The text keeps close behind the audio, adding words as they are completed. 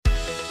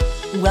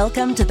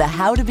Welcome to the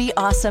How to Be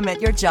Awesome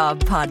at Your Job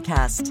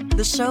podcast,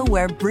 the show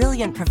where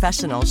brilliant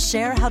professionals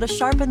share how to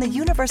sharpen the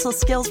universal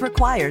skills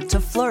required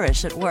to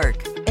flourish at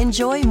work.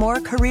 Enjoy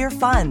more career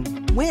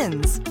fun,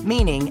 wins,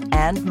 meaning,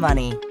 and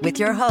money with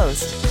your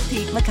host,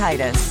 Pete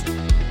Mockaitis.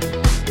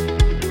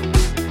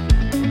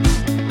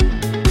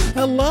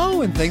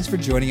 Hello, and thanks for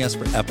joining us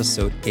for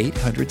episode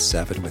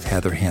 807 with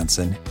Heather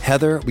Hansen.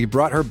 Heather, we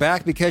brought her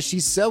back because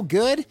she's so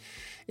good.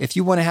 If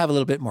you want to have a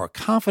little bit more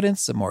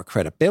confidence, some more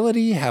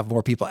credibility, have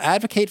more people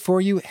advocate for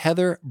you,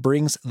 Heather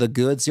brings the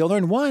goods. You'll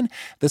learn 1,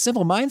 the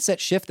simple mindset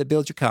shift that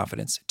builds your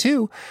confidence.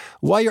 2,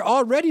 why you're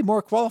already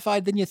more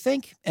qualified than you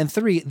think. And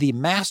 3, the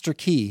master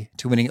key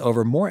to winning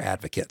over more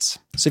advocates.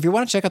 So if you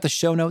want to check out the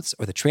show notes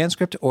or the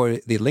transcript or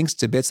the links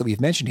to bits that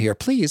we've mentioned here,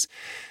 please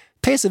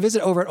pay us a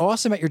visit over at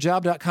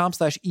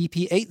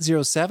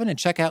awesomeatyourjob.com/EP807 and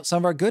check out some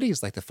of our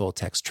goodies like the full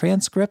text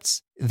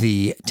transcripts,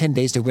 the 10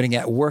 Days to Winning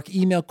at Work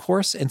email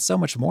course, and so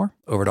much more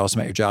over at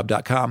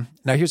awesomeatyourjob.com.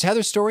 Now here's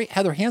Heather's story.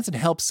 Heather Hansen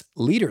helps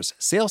leaders,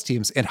 sales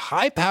teams, and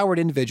high-powered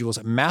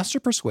individuals master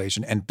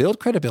persuasion and build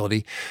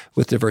credibility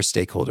with diverse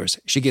stakeholders.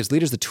 She gives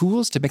leaders the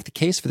tools to make the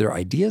case for their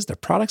ideas, their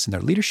products, and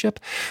their leadership.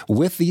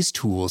 With these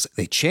tools,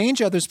 they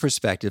change others'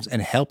 perspectives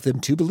and help them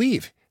to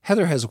believe.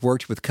 Heather has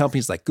worked with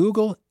companies like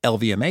Google,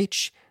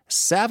 LVMH,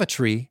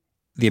 Savitry,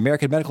 the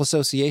American Medical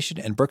Association,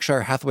 and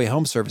Berkshire Hathaway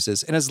Home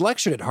Services, and has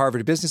lectured at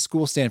Harvard Business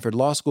School, Stanford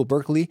Law School,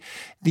 Berkeley,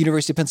 the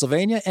University of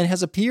Pennsylvania, and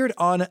has appeared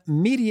on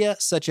media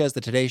such as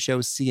The Today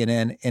Show,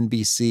 CNN,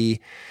 NBC,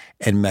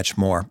 and much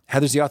more.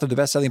 Heather's the author of the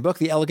best-selling book,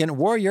 The Elegant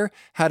Warrior,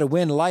 How to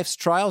Win Life's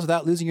Trials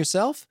Without Losing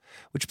Yourself,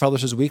 which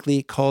Publishers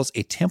Weekly calls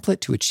a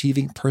template to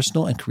achieving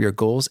personal and career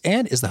goals,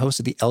 and is the host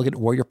of the Elegant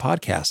Warrior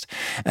podcast,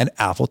 an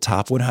Apple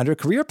Top 100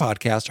 career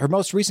podcast. Her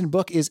most recent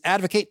book is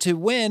Advocate to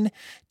Win,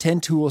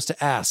 10 Tools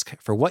to Ask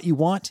for What You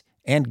Want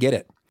and Get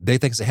It.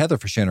 Big thanks to Heather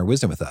for sharing her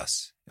wisdom with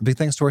us. And big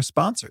thanks to our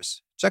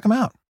sponsors. Check them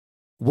out.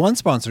 One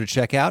sponsor to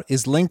check out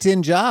is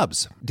LinkedIn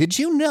Jobs. Did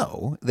you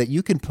know that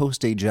you can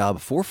post a job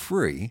for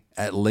free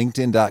at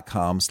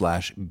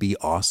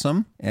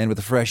linkedin.com/beawesome? And with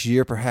a fresh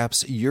year,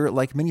 perhaps you're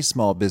like many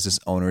small business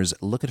owners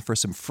looking for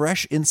some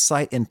fresh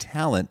insight and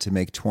talent to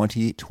make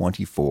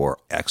 2024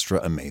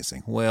 extra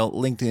amazing. Well,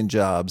 LinkedIn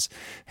Jobs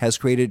has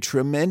created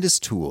tremendous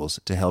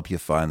tools to help you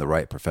find the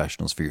right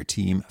professionals for your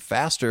team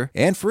faster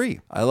and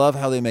free. I love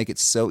how they make it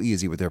so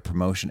easy with their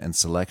promotion and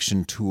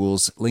selection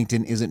tools.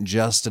 LinkedIn isn't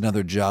just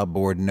another job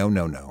board. No.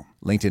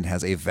 LinkedIn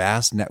has a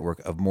vast network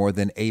of more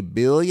than 1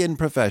 billion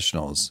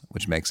professionals,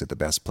 which makes it the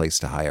best place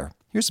to hire.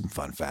 Here's some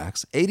fun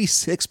facts.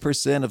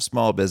 86% of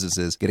small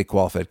businesses get a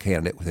qualified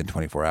candidate within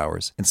 24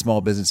 hours, and small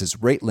businesses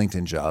rate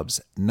LinkedIn Jobs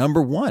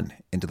number 1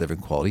 in delivering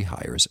quality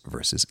hires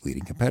versus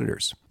leading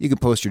competitors. You can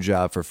post your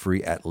job for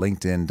free at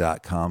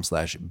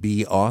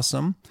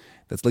linkedin.com/beawesome.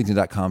 That's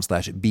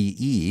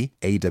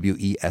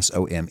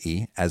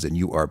linkedin.com/BEAWESOME, as in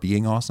you are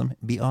being awesome,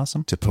 be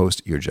awesome, to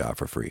post your job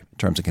for free.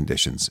 Terms and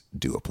conditions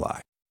do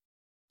apply.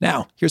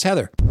 Now, here's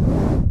Heather.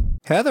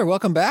 Heather,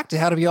 welcome back to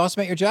How to Be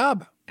Awesome at Your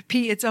Job.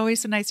 Pete, it's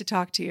always so nice to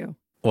talk to you.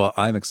 Well,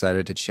 I'm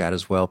excited to chat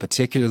as well,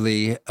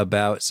 particularly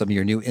about some of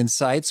your new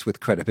insights with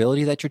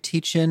credibility that you're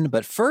teaching.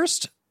 But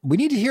first, we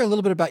need to hear a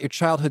little bit about your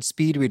childhood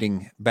speed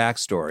reading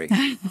backstory.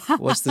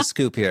 What's the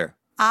scoop here?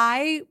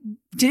 I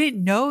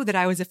didn't know that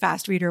I was a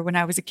fast reader when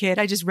I was a kid.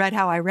 I just read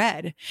how I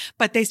read.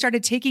 But they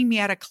started taking me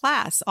out of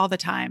class all the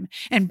time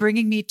and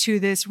bringing me to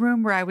this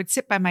room where I would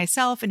sit by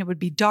myself and it would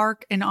be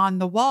dark. And on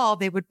the wall,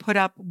 they would put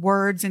up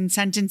words and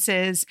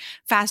sentences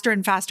faster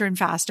and faster and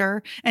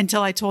faster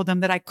until I told them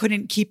that I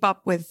couldn't keep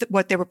up with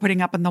what they were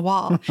putting up on the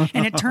wall.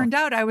 And it turned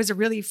out I was a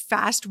really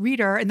fast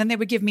reader. And then they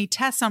would give me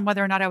tests on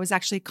whether or not I was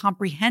actually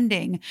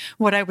comprehending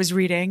what I was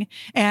reading.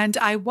 And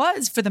I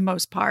was, for the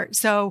most part.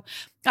 So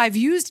I've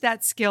used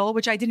that skill,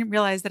 which I didn't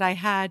realize that I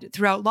had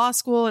throughout law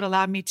school. It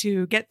allowed me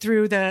to get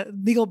through the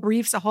legal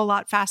briefs a whole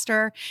lot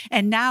faster.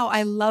 And now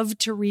I love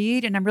to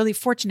read, and I'm really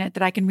fortunate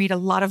that I can read a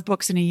lot of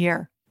books in a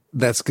year.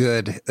 That's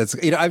good.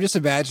 I'm just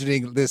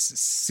imagining this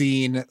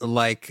scene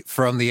like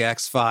from the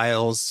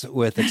X-Files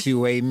with a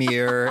two-way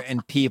mirror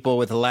and people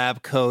with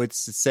lab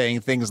coats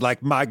saying things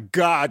like, "My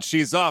God,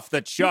 she's off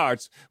the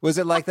charts." Was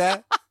it like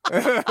that?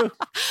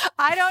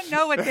 I don't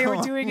know what they were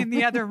doing in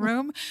the other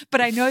room, but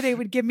I know they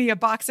would give me a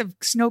box of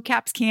Snow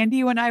Caps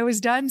candy when I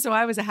was done. So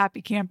I was a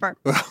happy camper.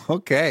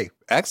 Okay.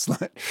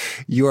 Excellent.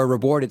 You are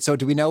rewarded. So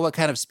do we know what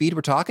kind of speed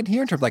we're talking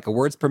here in terms of like a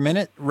words per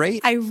minute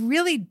rate? I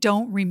really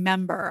don't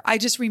remember. I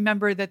just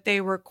remember that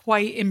they were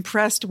quite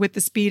impressed with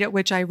the speed at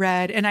which I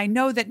read. And I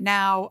know that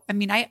now,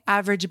 I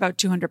average about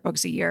 200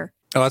 books a year.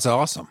 Oh, that's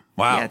awesome.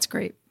 Wow. Yeah, it's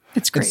great.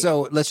 It's great. And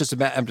so let's just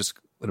imagine, I'm just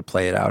going to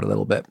play it out a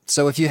little bit.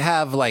 So if you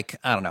have like,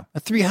 I don't know,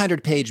 a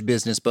 300-page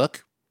business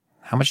book,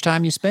 how much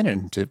time you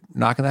spending to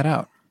knocking that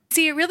out?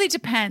 See, it really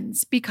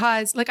depends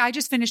because like I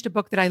just finished a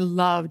book that I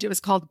loved. It was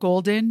called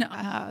Golden.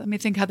 Let me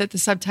think how the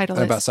subtitle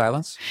is. About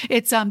silence?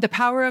 It's The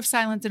Power of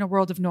Silence in a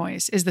World of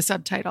Noise is the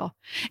subtitle.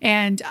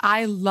 And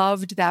I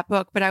loved that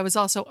book, but I was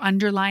also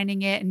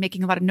underlining it and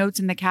making a lot of notes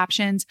in the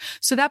captions.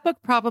 So that book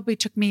probably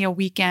took me a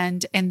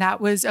weekend. And that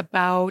was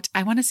about,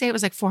 I want to say it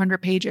was like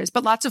 400 pages,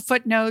 but lots of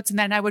footnotes. And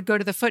then I would go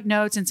to the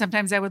footnotes and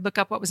sometimes I would look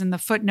up what was in the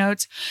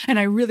footnotes. And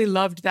I really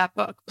loved that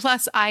book.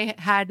 Plus I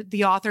had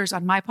the authors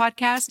on my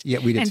podcast. Yeah,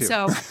 we did too.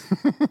 So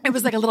it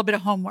was like a little bit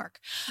of homework.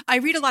 I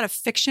read a lot of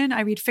fiction.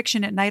 I read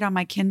fiction at night on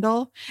my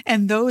Kindle,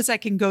 and those I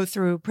can go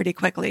through pretty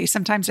quickly.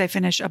 Sometimes I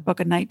finish a book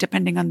a night,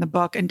 depending on the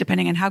book and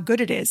depending on how good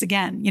it is.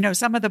 Again,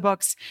 some of the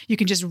books you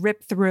can just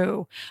rip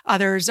through.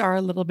 Others are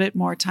a little bit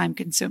more time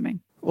consuming.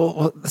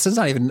 Well, this is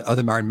not even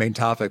our main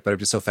topic, but I'm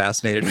just so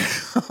fascinated.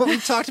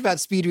 We've talked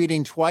about speed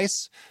reading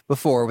twice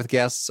before with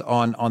guests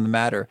on the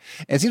matter.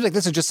 And it seems like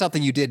this is just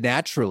something you did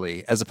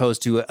naturally as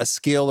opposed to a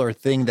skill or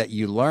thing that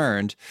you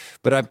learned.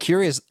 But I'm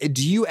curious,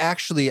 do you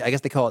actually, I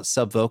guess they call it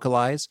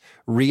subvocalize,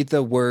 read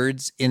the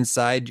words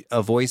inside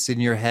a voice in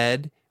your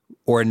head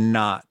or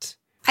not?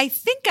 I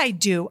think I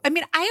do. I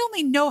mean, I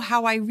only know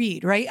how I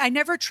read, right? I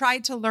never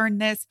tried to learn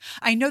this.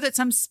 I know that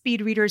some speed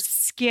readers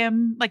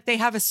skim, like they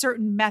have a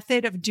certain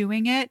method of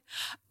doing it.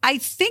 I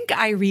think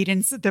I read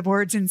the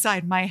words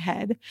inside my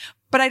head,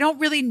 but I don't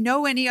really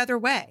know any other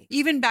way.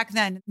 Even back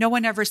then, no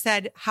one ever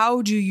said,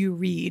 how do you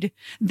read?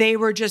 They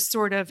were just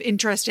sort of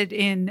interested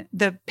in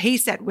the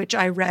pace at which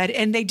I read.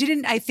 And they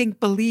didn't, I think,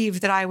 believe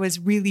that I was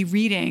really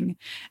reading.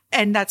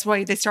 And that's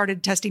why they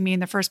started testing me in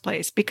the first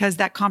place, because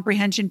that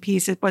comprehension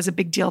piece, it was a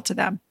big deal to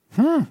them.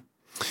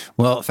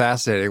 Well,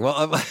 fascinating.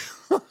 Well,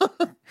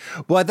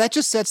 well, that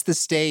just sets the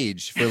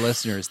stage for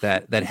listeners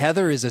that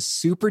Heather is a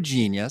super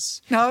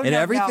genius,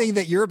 everything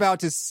that you're about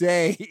to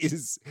say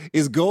is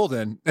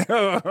golden.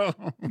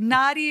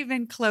 Not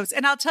even close.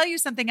 And I'll tell you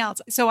something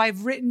else. So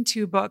I've written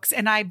 2 books,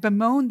 and I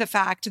bemoan the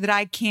fact that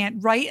I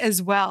can't write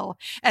as well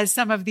as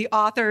some of the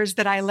authors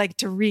that I like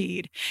to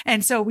read.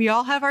 And so we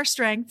all have our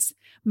strengths.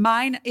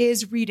 Mine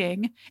is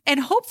reading. And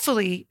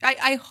hopefully,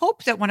 I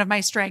hope that one of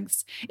my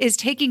strengths is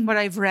taking what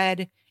I've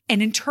read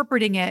and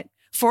interpreting it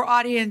for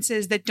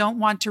audiences that don't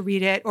want to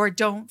read it or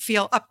don't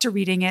feel up to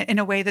reading it in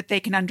a way that they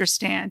can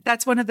understand.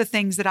 That's one of the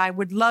things that I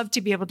would love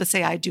to be able to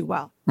say I do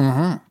well.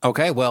 Mm-hmm.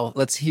 Okay, well,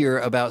 let's hear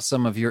about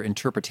some of your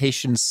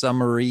interpretation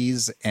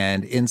summaries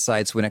and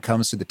insights when it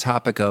comes to the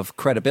topic of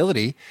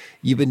credibility.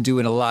 You've been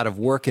doing a lot of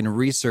work and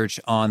research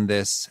on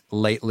this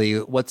lately.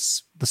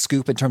 What's the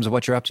scoop in terms of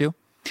what you're up to?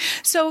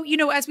 So,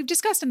 as we've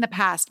discussed in the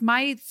past,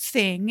 my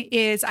thing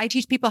is I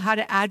teach people how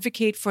to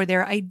advocate for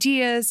their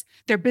ideas,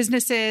 their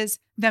businesses,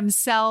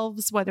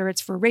 themselves, whether it's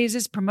for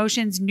raises,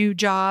 promotions, new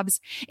jobs,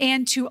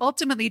 and to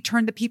ultimately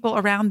turn the people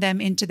around them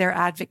into their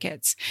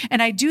advocates.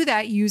 And I do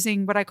that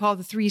using what I call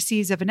the 3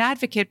 C's of an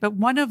advocate, but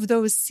one of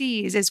those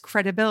C's is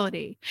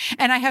credibility.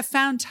 And I have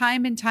found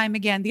time and time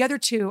again, the other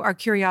 2 are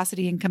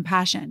curiosity and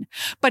compassion.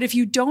 But if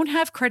you don't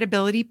have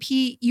credibility,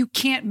 Pete, you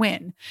can't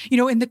win.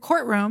 In the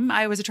courtroom,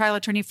 I was a trial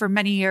attorney for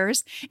many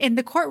years. In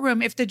the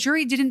courtroom, if the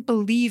jury didn't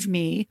believe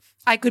me,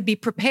 I could be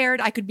prepared.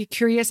 I could be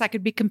curious. I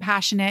could be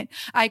compassionate.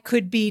 I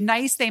could be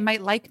nice. They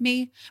might like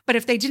me. But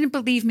if they didn't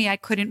believe me, I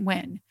couldn't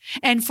win.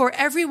 And for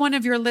every one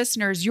of your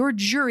listeners, your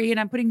jury, and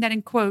I'm putting that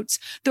in quotes,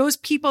 those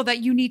people that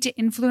you need to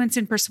influence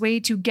and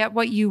persuade to get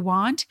what you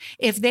want,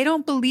 if they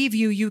don't believe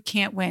you, you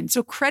can't win.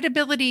 So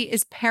credibility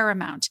is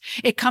paramount.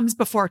 It comes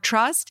before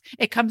trust.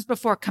 It comes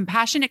before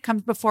compassion. It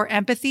comes before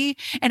empathy.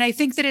 And I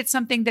think that it's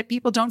something that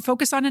people don't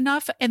focus on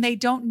enough, and they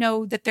don't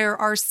know that there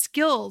are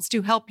skills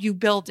to help you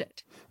build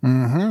it.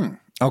 Mm-hmm.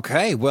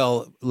 Okay,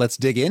 well, let's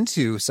dig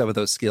into some of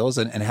those skills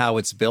and how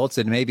it's built.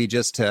 And maybe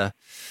just to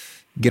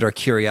get our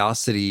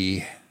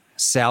curiosity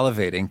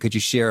salivating, could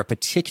you share a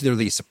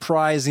particularly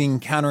surprising,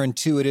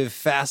 counterintuitive,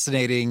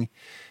 fascinating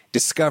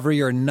discovery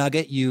or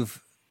nugget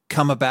you've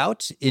come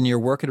about in your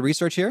work and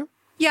research here?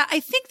 Yeah, I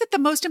think that the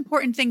most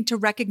important thing to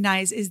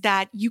recognize is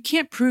that you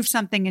can't prove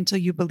something until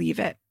you believe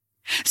it.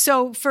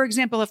 So, for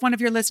example, if one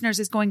of your listeners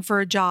is going for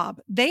a job,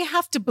 they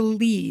have to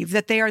believe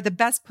that they are the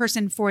best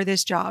person for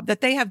this job, that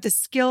they have the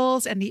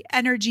skills and the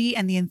energy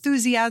and the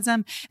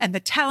enthusiasm and the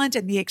talent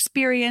and the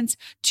experience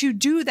to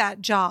do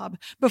that job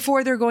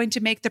before they're going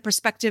to make the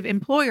prospective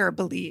employer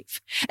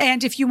believe.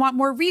 And if you want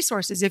more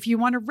resources, if you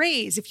want a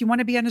raise, if you want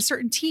to be on a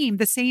certain team,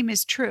 the same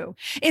is true.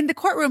 In the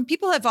courtroom,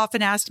 people have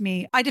often asked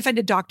me, I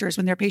defended doctors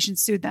when their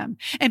patients sued them.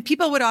 And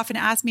people would often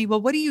ask me,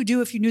 well, what do you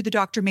do if you knew the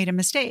doctor made a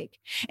mistake?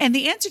 And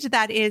the answer to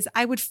that is,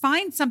 I would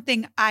find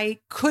something I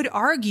could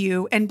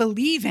argue and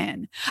believe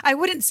in. I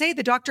wouldn't say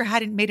the doctor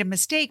hadn't made a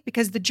mistake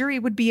because the jury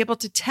would be able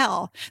to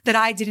tell that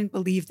I didn't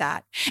believe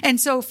that.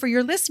 And so for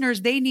your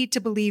listeners, they need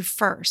to believe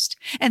first.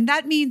 And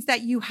that means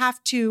that you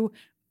have to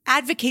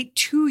advocate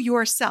to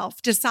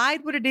yourself,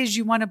 decide what it is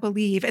you want to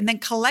believe, and then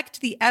collect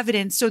the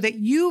evidence so that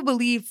you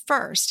believe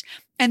first.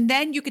 And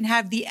then you can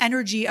have the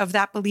energy of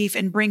that belief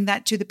and bring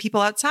that to the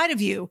people outside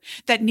of you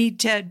that need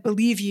to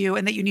believe you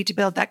and that you need to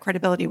build that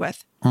credibility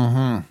with.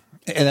 Mm-hmm.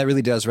 And that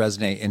really does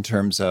resonate in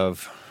terms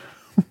of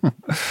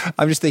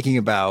I'm just thinking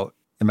about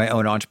in my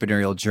own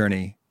entrepreneurial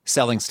journey,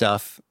 selling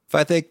stuff. If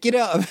I think,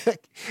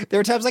 there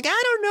are times like,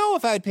 I don't know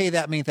if I'd pay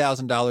that many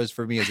 $1,000s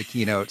for me as a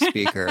keynote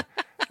speaker.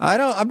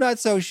 I'm not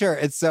so sure.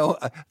 And so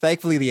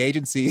thankfully the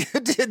agency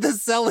did the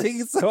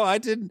selling, so I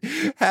didn't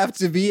have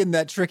to be in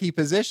that tricky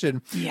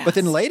position. Yes. But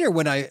then later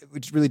when I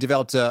really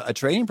developed a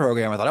training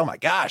program, I thought, oh my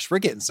gosh, we're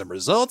getting some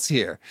results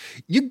here.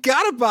 You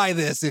got to buy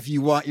this if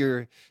you want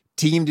your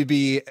team to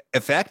be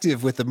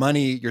effective with the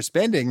money you're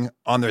spending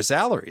on their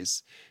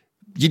salaries.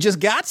 You just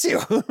got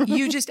to.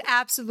 You just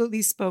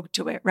absolutely spoke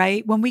to it,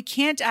 right? When we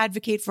can't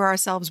advocate for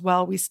ourselves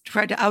well, we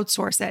try to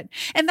outsource it.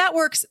 And that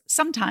works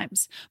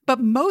sometimes, but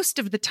most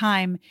of the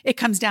time it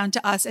comes down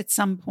to us at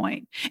some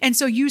point. And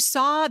so you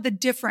saw the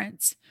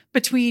difference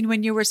between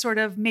when you were sort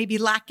of maybe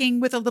lacking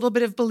with a little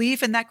bit of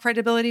belief and that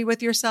credibility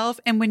with yourself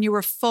and when you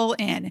were full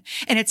in.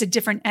 And it's a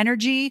different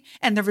energy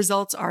and the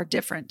results are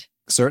different.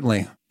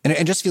 Certainly. And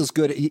it just feels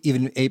good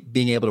even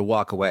being able to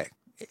walk away,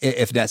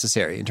 if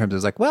necessary, in terms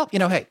of like, well,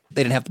 hey,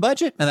 they didn't have the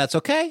budget and that's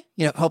okay.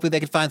 Hopefully they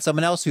could find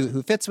someone else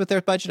who fits with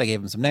their budget. I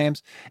gave them some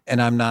names and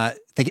I'm not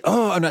thinking,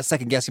 I'm not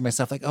second guessing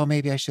myself like,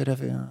 maybe I should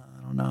have, I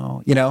don't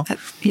know,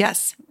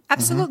 Yes,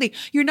 absolutely.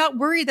 Mm-hmm. You're not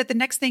worried that the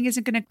next thing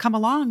isn't going to come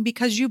along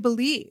because you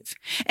believe.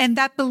 And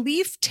that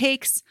belief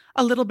takes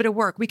a little bit of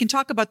work. We can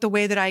talk about the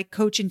way that I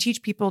coach and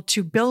teach people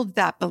to build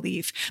that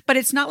belief, but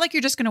it's not like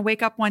you're just going to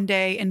wake up one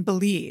day and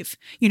believe.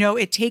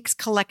 It takes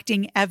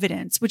collecting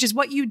evidence, which is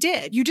what you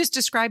did. You just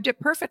described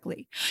it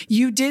perfectly.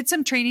 You did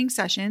some training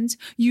sessions.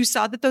 You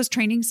saw that those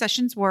training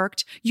sessions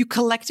worked. You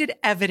collected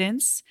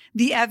evidence.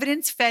 The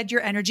evidence fed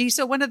your energy.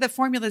 So one of the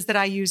formulas that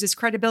I use is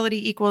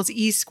credibility equals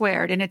E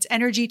squared, and it's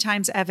energy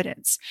times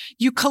evidence.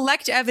 You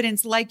collect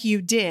evidence like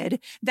you did.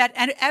 That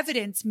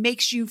evidence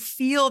makes you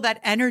feel that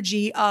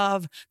energy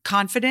of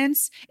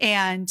confidence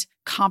and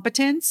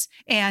competence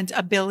and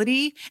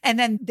ability. And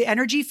then the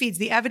energy feeds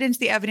the evidence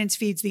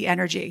feeds the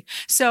energy.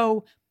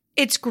 So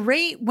it's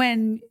great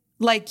when,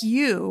 like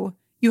you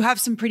have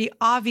some pretty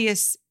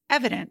obvious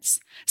evidence.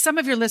 Some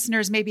of your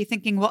listeners may be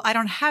thinking, well, I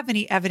don't have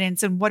any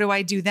evidence. And what do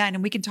I do then?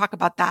 And we can talk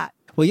about that.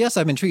 Well, yes,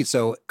 I'm intrigued.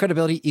 So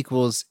credibility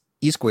equals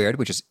E squared,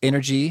 which is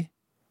energy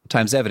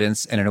times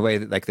evidence. And in a way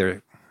that like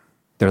they're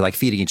like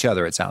feeding each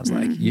other, it sounds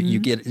like.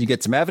 Mm-hmm. You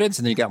get some evidence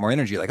and then you got more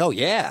energy. Like, oh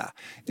yeah.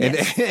 And,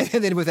 yes.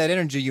 And then with that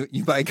energy,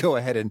 you might go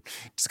ahead and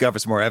discover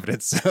some more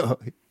evidence. So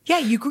yeah,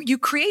 you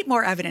create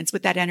more evidence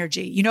with that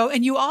energy,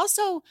 and you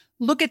also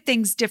look at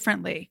things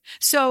differently.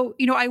 So,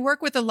 I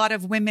work with a lot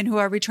of women who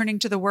are returning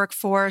to the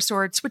workforce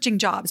or switching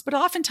jobs, but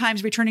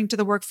oftentimes returning to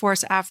the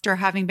workforce after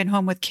having been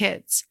home with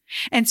kids.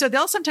 And so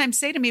they'll sometimes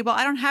say to me, well,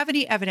 I don't have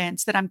any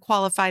evidence that I'm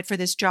qualified for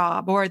this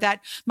job or that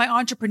my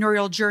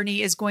entrepreneurial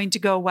journey is going to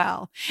go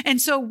well.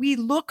 And so we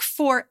look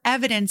for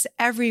evidence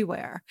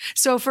everywhere.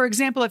 So for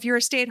example, if you're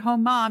a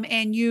stay-at-home mom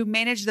and you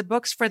manage the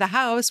books for the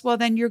house, well,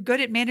 then you're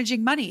good at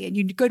managing money and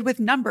you're good with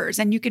numbers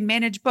and you can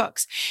manage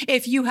books.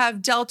 If you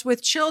have dealt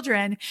with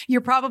children,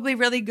 you're probably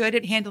really good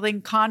at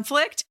handling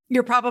conflict.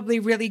 You're probably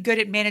really good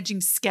at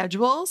managing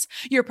schedules.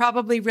 You're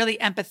probably really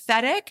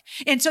empathetic.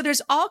 And so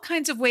there's all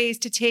kinds of ways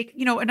to take,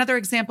 another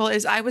example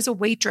is I was a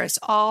waitress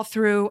all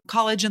through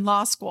college and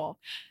law school.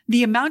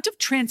 The amount of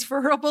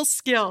transferable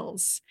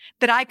skills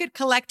that I could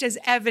collect as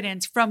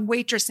evidence from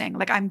waitressing,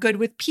 like I'm good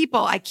with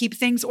people. I keep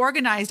things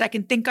organized. I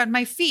can think on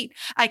my feet.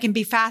 I can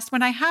be fast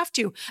when I have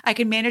to. I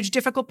can manage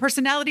difficult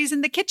personalities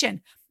in the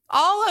kitchen.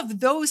 All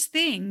of those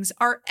things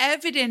are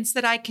evidence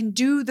that I can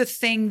do the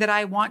thing that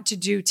I want to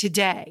do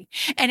today.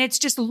 And it's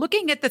just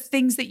looking at the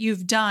things that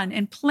you've done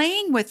and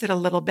playing with it a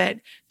little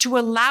bit to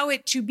allow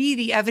it to be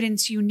the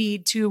evidence you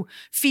need to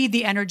feed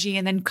the energy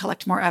and then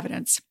collect more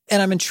evidence.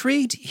 And I'm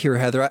intrigued here,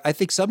 Heather. I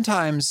think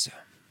sometimes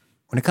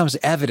when it comes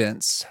to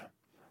evidence,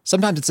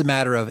 sometimes it's a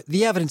matter of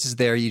the evidence is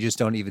there, you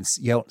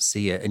don't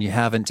see it, and you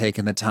haven't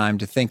taken the time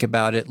to think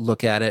about it,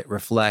 look at it,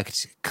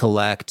 reflect,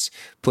 collect,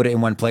 put it in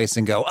one place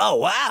and go, oh,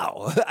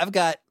 wow, I've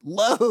got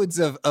loads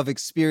of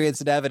experience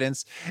and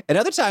evidence. And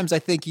other times I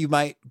think you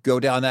might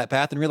go down that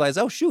path and realize,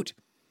 oh, shoot,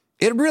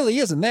 it really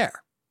isn't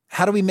there.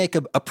 How do we make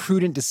a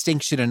prudent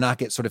distinction and not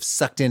get sort of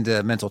sucked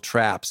into mental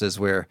traps as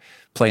we're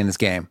playing this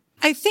game?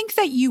 I think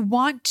that you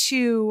want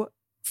to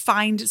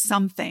find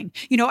something.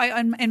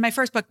 In my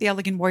first book, The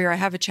Elegant Warrior, I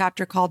have a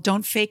chapter called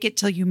Don't Fake It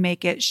Till You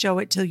Make It, Show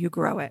It Till You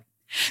Grow It.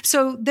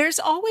 So there's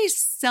always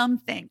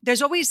something.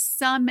 There's always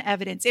some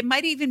evidence. It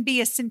might even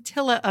be a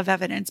scintilla of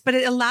evidence, but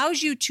it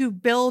allows you to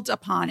build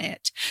upon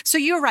it. So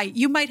you're right.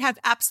 You might have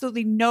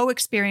absolutely no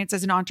experience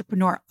as an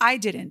entrepreneur. I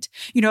didn't.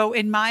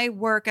 In my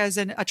work as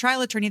a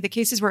trial attorney, the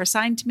cases were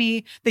assigned to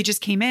me. They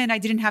just came in. I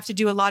didn't have to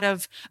do a lot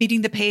of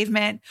beating the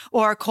pavement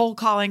or cold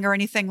calling or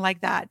anything like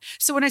that.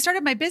 So when I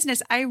started my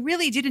business, I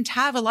really didn't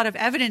have a lot of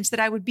evidence that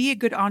I would be a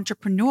good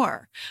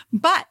entrepreneur.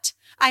 But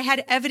I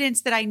had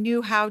evidence that I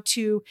knew how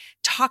to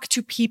talk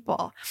to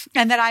people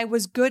and that I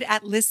was good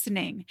at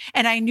listening.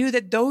 And I knew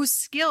that those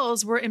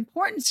skills were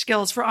important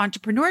skills for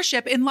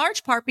entrepreneurship, in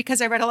large part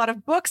because I read a lot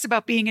of books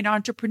about being an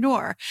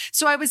entrepreneur.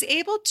 So I was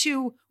able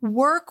to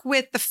work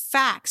with the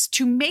facts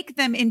to make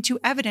them into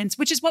evidence,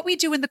 which is what we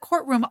do in the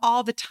courtroom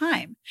all the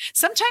time.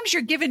 Sometimes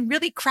you're given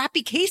really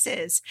crappy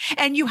cases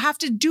and you have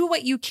to do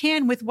what you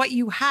can with what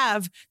you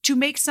have to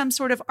make some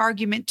sort of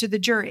argument to the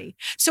jury.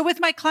 So with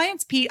my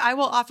clients, Pete, I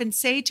will often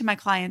say to my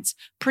clients,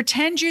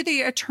 pretend you're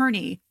the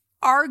attorney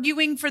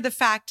arguing for the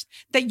fact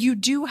that you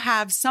do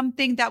have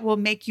something that will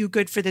make you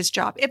good for this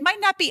job. It might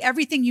not be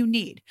everything you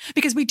need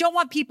because we don't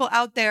want people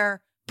out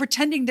there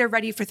pretending they're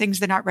ready for things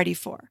they're not ready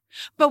for.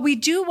 But we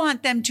do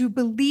want them to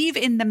believe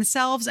in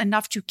themselves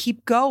enough to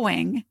keep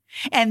going.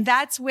 And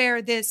that's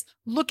where this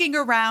looking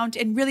around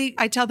and really,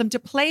 I tell them to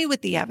play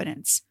with the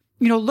evidence.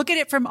 Look at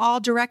it from all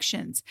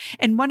directions.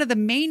 And one of the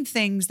main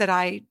things that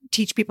I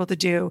teach people to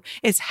do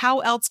is how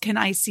else can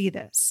I see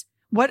this?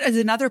 What is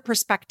another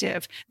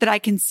perspective that I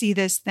can see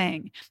this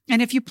thing? And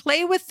if you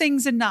play with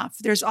things enough,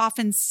 there's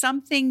often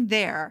something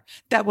there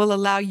that will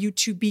allow you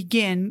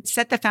to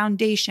set the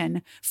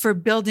foundation for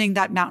building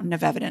that mountain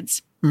of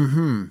evidence.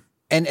 Mm-hmm.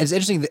 And it's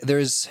interesting that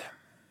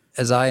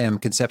as I am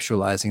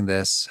conceptualizing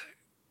this,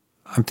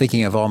 I'm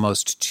thinking of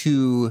almost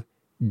two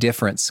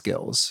different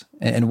skills.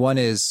 And one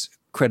is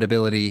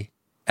credibility,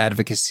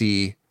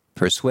 advocacy,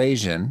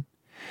 persuasion,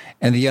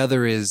 and the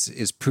other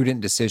is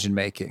prudent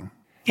decision-making.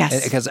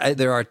 Yes. Because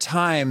there are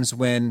times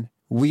when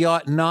we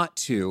ought not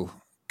to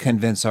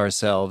convince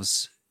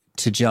ourselves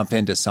to jump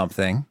into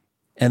something.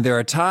 And there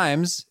are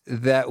times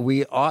that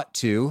we ought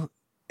to,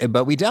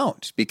 but we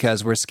don't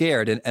because we're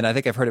scared. And I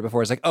think I've heard it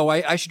before. It's like,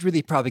 I should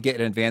really probably get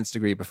an advanced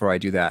degree before I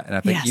do that. And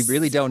I think you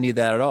really don't need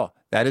that at all.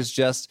 That is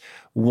just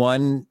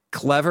one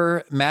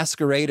clever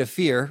masquerade of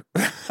fear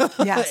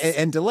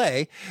and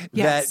delay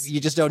that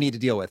you just don't need to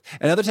deal with.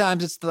 And other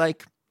times it's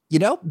like,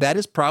 that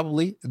is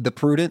probably the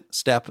prudent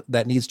step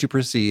that needs to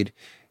precede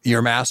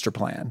your master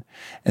plan.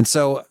 And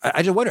so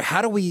I just wonder,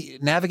 how do we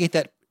navigate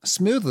that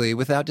smoothly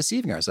without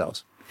deceiving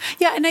ourselves?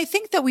 Yeah. And I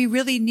think that we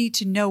really need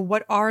to know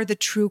what are the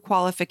true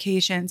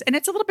qualifications. And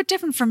it's a little bit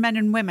different for men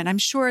and women. I'm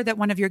sure that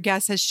one of your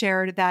guests has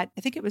shared that,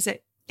 I think it was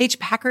at H.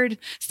 Packard.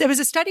 There was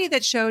a study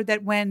that showed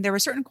that when there were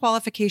certain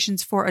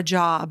qualifications for a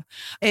job,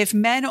 if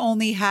men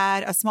only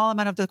had a small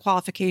amount of the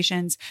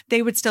qualifications,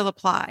 they would still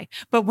apply.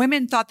 But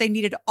women thought they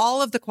needed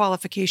all of the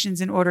qualifications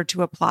in order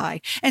to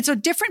apply. And so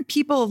different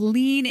people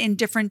lean in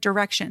different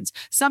directions.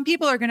 Some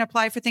people are going to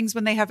apply for things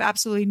when they have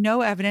absolutely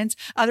no evidence.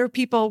 Other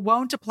people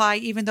won't apply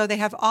even though they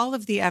have all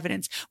of the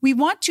evidence. We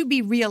want to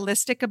be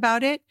realistic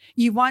about it.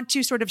 You want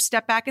to sort of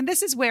step back. And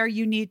this is where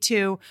you need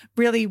to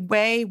really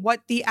weigh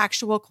what the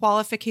actual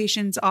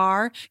qualifications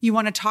are. You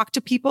want to talk to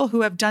people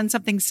who have done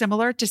something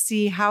similar to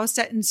see how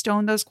set in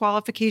stone those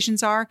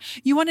qualifications are.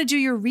 You want to do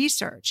your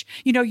research.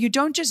 You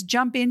don't just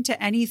jump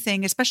into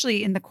anything,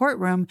 especially in the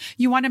courtroom.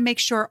 You want to make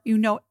sure you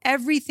know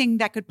everything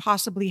that could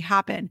possibly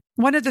happen.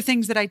 One of the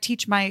things that I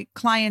teach my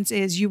clients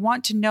is you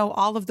want to know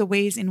all of the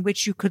ways in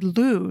which you could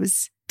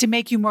lose to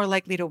make you more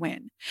likely to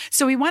win.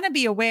 So we want to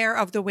be aware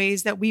of the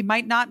ways that we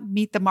might not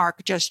meet the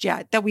mark just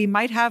yet, that we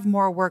might have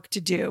more work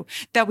to do,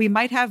 that we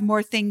might have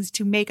more things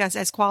to make us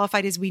as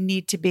qualified as we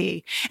need to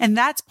be. And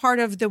that's part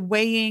of the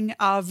weighing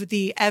of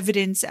the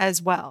evidence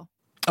as well.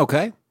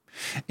 Okay.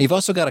 You've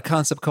also got a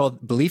concept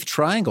called belief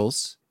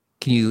triangles.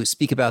 Can you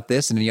speak about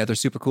this and any other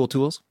super cool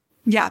tools?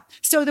 Yeah.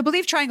 So the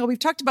belief triangle, we've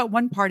talked about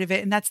one part of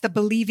it, and that's the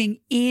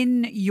believing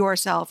in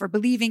yourself or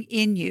believing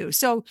in you.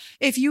 So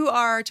if you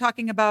are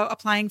talking about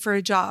applying for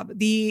a job,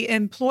 the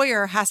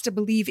employer has to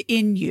believe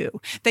in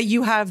you, that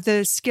you have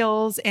the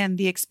skills and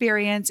the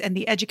experience and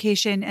the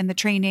education and the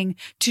training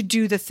to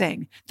do the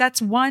thing.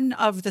 That's one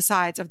of the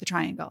sides of the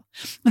triangle.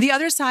 The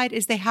other side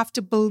is they have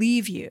to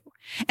believe you.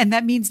 And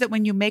that means that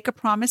when you make a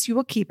promise, you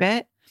will keep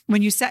it.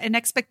 When you set an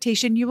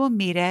expectation, you will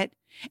meet it.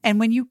 And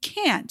when you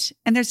can't,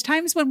 and there's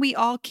times when we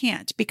all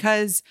can't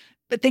because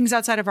things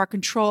outside of our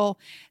control,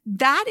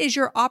 that is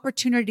your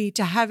opportunity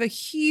to have a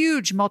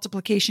huge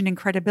multiplication in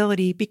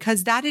credibility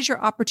because that is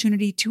your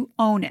opportunity to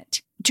own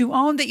it, to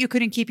own that you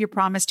couldn't keep your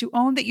promise, to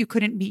own that you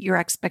couldn't meet your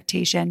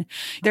expectation.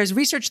 There's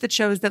research that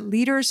shows that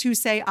leaders who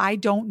say, I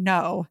don't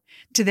know,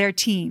 to their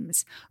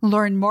teams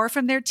learn more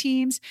from their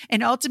teams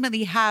and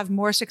ultimately have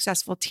more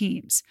successful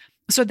teams.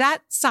 So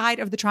that side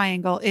of the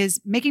triangle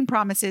is making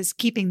promises,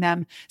 keeping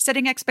them,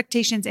 setting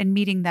expectations and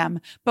meeting them.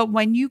 But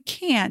when you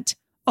can't,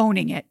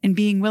 owning it and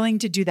being willing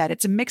to do that.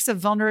 It's a mix of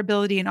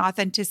vulnerability and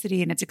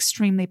authenticity, and it's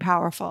extremely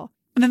powerful.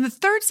 And then the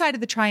third side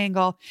of the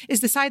triangle is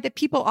the side that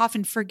people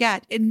often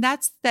forget, and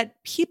that's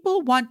that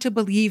people want to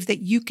believe that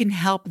you can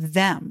help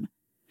them.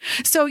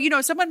 So,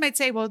 someone might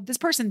say, well, this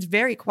person's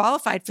very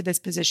qualified for this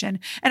position.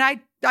 And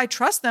I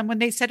trust them when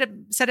they set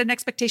an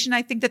expectation.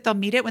 I think that they'll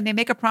meet it. When they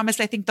make a promise,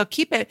 I think they'll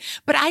keep it.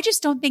 But I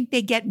just don't think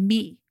they get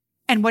me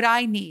and what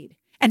I need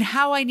and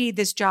how I need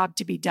this job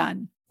to be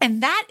done.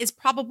 And that is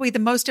probably the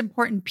most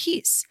important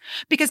piece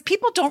because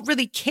people don't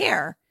really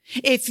care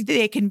if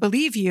they can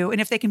believe you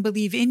and if they can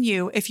believe in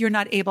you if you're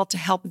not able to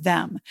help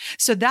them.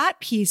 So that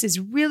piece is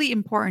really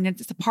important.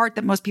 It's the part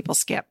that most people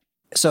skip.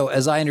 So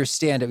as I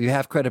understand it, you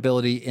have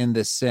credibility in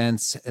the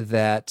sense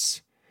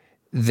that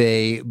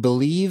they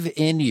believe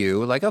in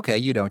you, like, okay,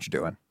 you know what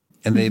you're doing.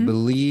 And they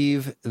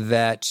believe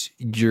that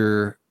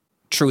you're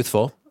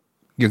truthful.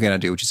 You're going to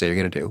do what you say you're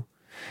going to do.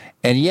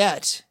 And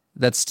yet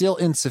that's still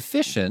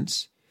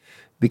insufficient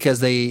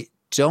because they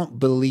don't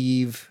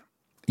believe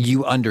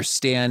you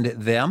understand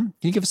them.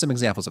 Can you give us some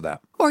examples of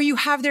that? Or you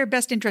have their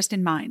best interest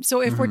in mind.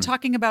 So if we're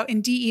talking about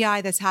in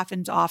DEI, this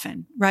happens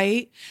often,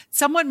 right?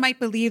 Someone might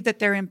believe that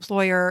their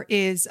employer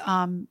is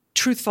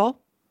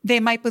truthful. They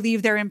might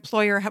believe their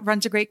employer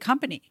runs a great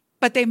company,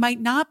 but they might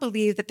not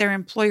believe that their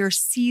employer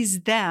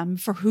sees them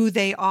for who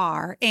they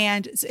are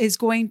and is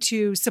going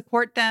to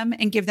support them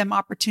and give them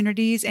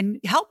opportunities and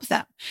help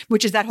them,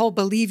 which is that whole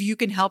believe you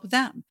can help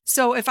them.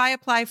 So if I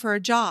apply for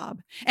a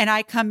job and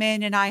I come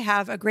in and I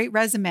have a great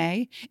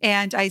resume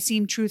and I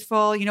seem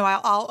truthful,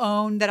 I'll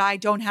own that I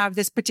don't have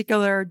this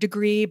particular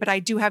degree, but I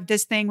do have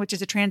this thing, which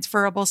is a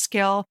transferable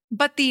skill.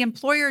 But the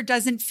employer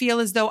doesn't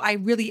feel as though I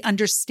really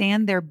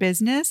understand their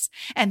business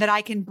and that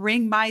I can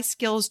bring my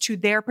skills to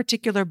their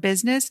particular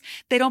business.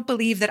 They don't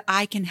believe that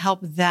I can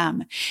help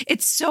them.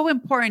 It's so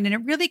important. And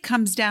it really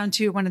comes down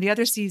to one of the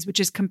other C's, which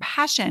is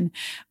compassion.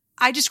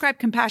 I describe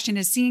compassion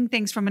as seeing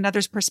things from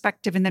another's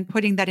perspective and then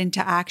putting that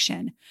into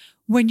action.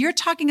 When you're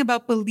talking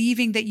about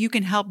believing that you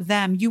can help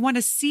them, you want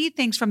to see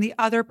things from the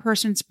other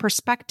person's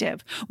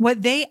perspective,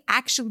 what they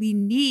actually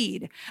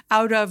need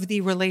out of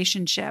the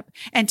relationship,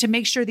 and to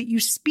make sure that you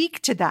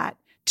speak to that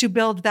to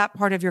build that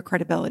part of your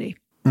credibility.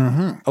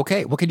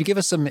 Okay. Well, can you give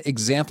us some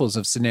examples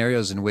of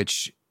scenarios in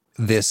which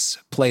this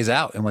plays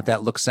out and what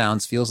that looks,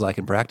 sounds, feels like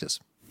in practice?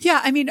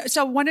 Yeah.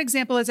 So one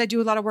example is I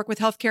do a lot of work with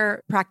healthcare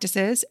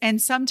practices,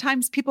 and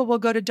sometimes people will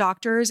go to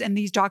doctors and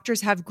these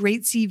doctors have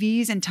great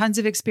CVs and tons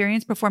of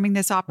experience performing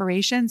this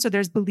operation. So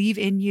there's believe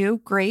in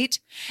you. Great.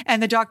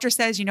 And the doctor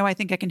says, I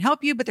think I can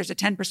help you, but there's a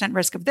 10%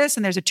 risk of this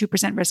and there's a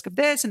 2% risk of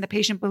this. And the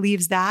patient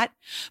believes that,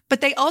 but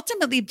they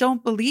ultimately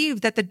don't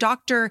believe that the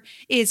doctor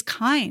is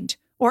kind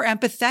or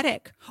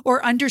empathetic,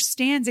 or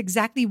understands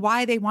exactly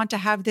why they want to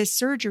have this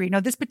surgery.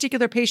 This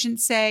particular patient,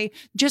 say,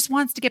 just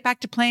wants to get back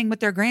to playing with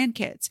their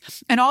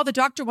grandkids. And all the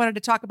doctor wanted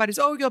to talk about is,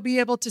 you'll be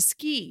able to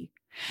ski.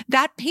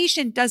 That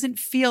patient doesn't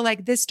feel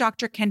like this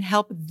doctor can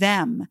help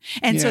them.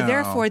 And so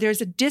therefore there's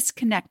a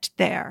disconnect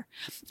there.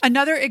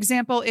 Another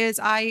example is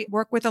I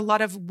work with a lot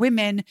of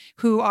women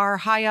who are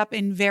high up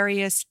in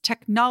various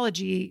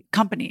technology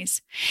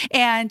companies.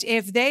 And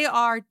if they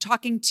are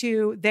talking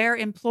to their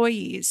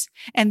employees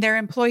and their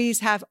employees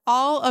have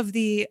all of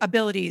the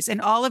abilities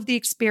and all of the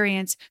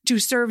experience to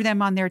serve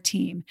them on their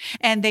team,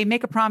 and they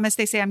make a promise,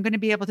 they say, I'm going to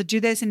be able to do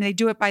this, and they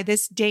do it by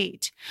this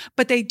date,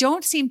 but they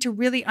don't seem to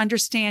really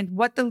understand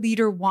what the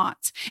leader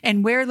wants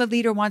and where the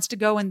leader wants to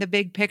go in the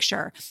big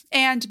picture.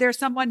 And there's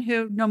someone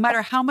who, no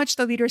matter how much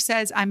the leader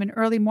says, I'm an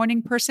early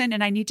morning person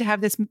and I need to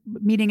have this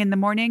meeting in the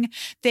morning,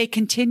 they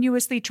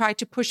continuously try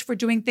to push for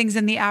doing things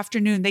in the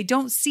afternoon. They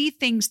don't see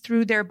things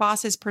through their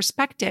boss's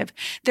perspective.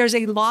 There's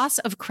a loss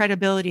of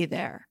credibility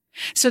there.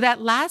 So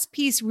that last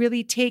piece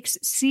really takes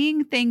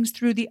seeing things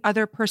through the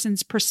other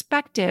person's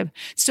perspective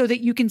so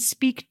that you can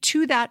speak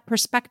to that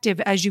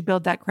perspective as you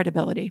build that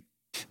credibility.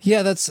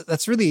 Yeah,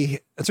 that's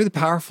really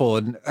powerful.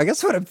 And I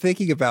guess what I'm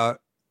thinking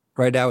about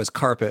right now is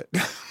carpet.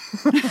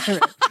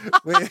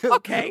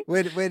 Okay.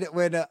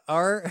 When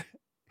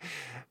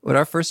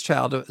our first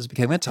child was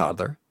becoming a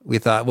toddler, we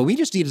thought, well, we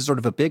just need a sort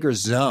of a bigger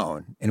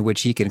zone in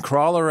which he can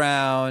crawl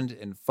around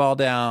and fall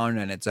down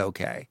and it's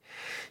okay.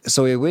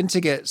 So we went to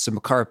get some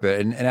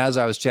carpet. And as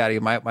I was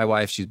chatting, my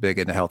wife, she's big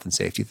into health and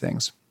safety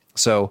things.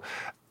 So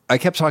I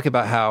kept talking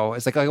about how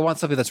it's like, I want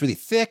something that's really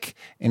thick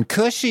and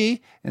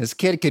cushy, and this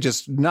kid could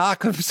just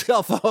knock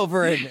himself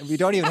over and we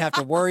don't even have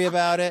to worry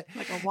about it.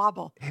 Like a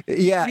wobble.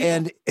 Yeah.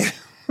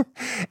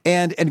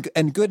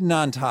 And good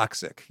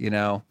non-toxic,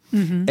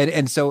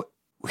 And so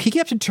he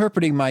kept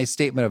interpreting my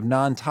statement of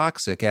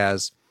non-toxic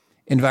as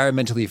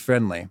environmentally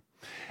friendly.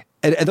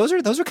 And those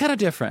are kind of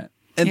different.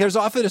 And there's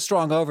often a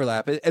strong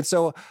overlap. And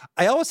so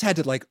I always had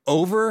to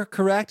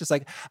overcorrect. It's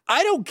like,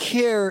 I don't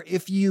care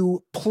if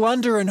you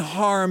plunder and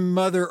harm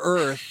Mother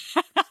Earth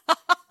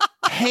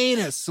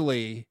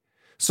heinously,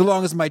 so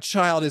long as my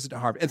child isn't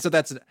harmed. And so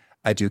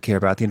I do care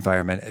about the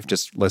environment, if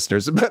just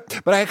listeners.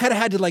 But I kind of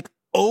had to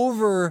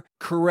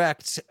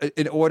overcorrect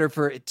in order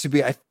for it to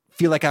be, I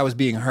feel like I was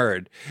being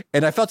heard.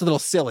 And I felt a little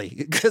silly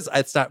because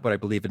it's not what I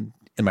believe in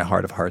my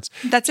heart of hearts.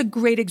 That's a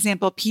great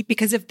example, Pete,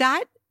 because if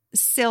that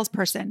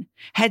salesperson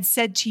had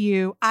said to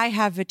you, I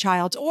have a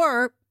child,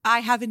 or I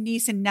have a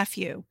niece and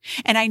nephew,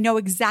 and I know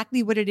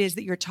exactly what it is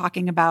that you're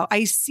talking about.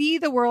 I see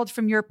the world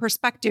from your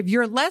perspective.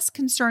 You're less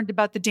concerned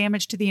about the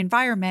damage to the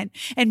environment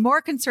and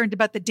more concerned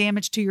about the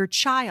damage to your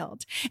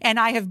child. And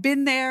I have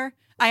been there.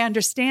 I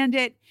understand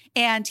it.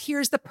 And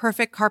here's the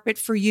perfect carpet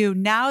for you.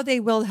 Now they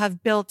will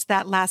have built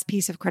that last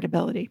piece of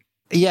credibility.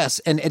 Yes.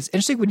 And it's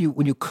interesting when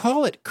you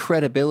call it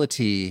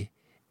credibility,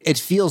 it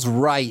feels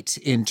right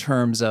in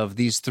terms of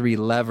these three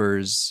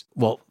levers.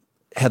 Well,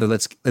 Heather,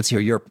 let's hear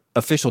your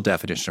official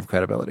definition of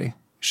credibility,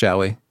 shall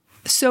we?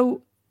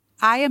 So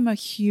I am a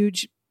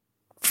huge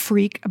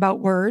freak about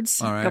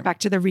words. All right. Go back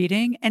to the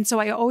reading. And so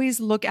I always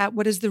look at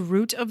what is the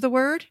root of the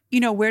word?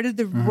 Where did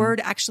the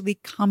word actually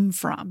come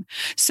from?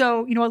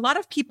 So, a lot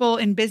of people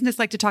in business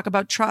like to talk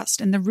about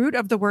trust, and the root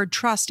of the word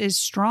trust is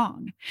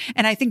strong.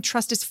 And I think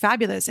trust is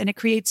fabulous, and it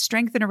creates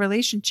strength in a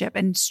relationship,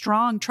 and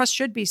trust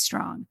should be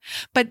strong.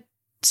 But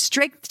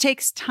strength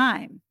takes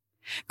time.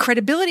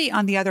 Credibility,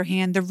 on the other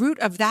hand, the root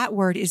of that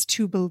word is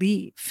to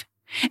believe.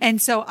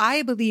 And so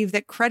I believe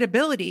that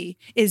credibility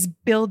is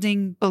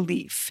building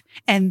belief,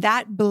 and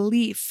that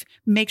belief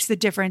makes the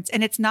difference.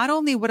 And it's not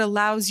only what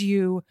allows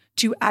you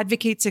to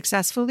advocate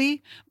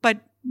successfully, but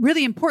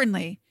really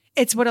importantly,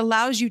 it's what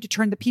allows you to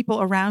turn the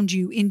people around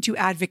you into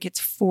advocates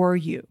for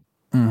you.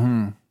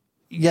 Mm-hmm.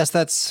 Yes,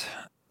 that's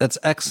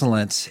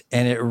excellent.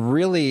 And it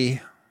really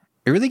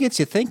gets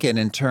you thinking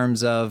in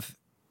terms of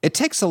it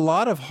takes a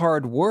lot of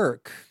hard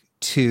work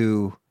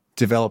to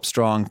develop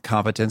strong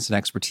competence and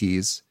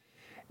expertise,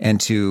 and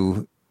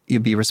to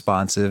be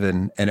responsive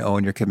and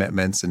own your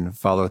commitments and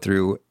follow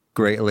through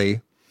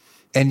greatly.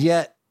 And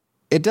yet,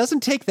 it doesn't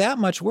take that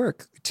much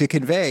work to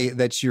convey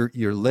that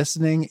you're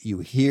listening, you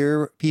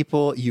hear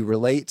people, you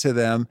relate to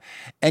them,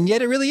 and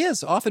yet it really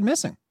is often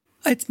missing.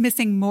 It's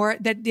missing more,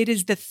 that it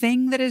is the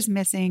thing that is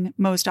missing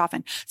most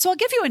often. So I'll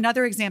give you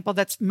another example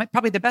that's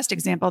probably the best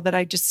example that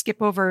I just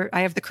skip over.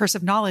 I have the curse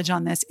of knowledge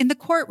on this. In the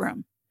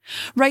courtroom,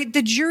 right?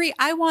 The jury,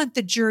 I want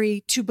the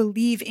jury to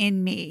believe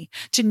in me,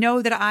 to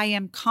know that I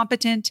am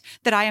competent,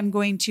 that I am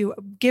going to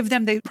give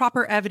them the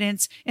proper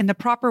evidence in the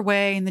proper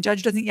way, and the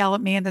judge doesn't yell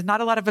at me, and there's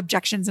not a lot of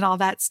objections and all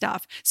that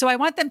stuff. So I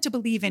want them to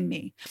believe in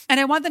me. And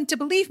I want them to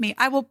believe me.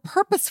 I will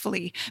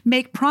purposefully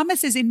make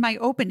promises in my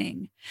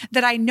opening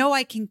that I know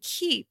I can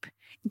keep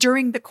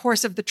during the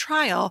course of the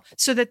trial,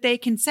 so that they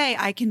can say,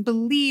 I can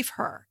believe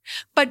her,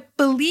 but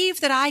believe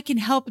that I can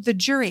help the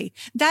jury.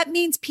 That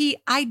means, Pete,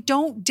 I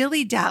don't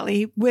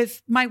dilly-dally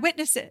with my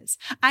witnesses.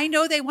 I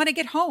know they want to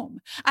get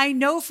home. I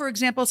know, for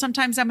example,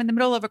 sometimes I'm in the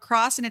middle of a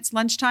cross and it's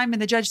lunchtime and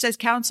the judge says,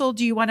 counsel,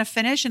 do you want to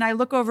finish? And I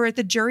look over at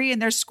the jury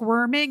and they're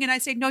squirming and I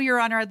say, no,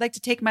 Your Honor, I'd like to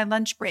take my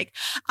lunch break.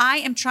 I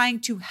am trying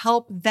to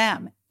help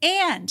them.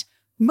 And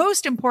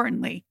most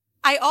importantly,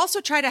 I also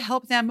try to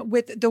help them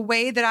with the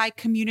way that I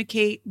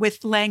communicate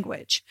with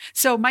language.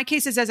 So my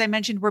cases, as I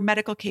mentioned, were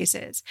medical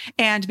cases.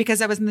 And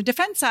because I was on the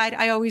defense side,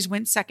 I always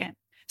went second.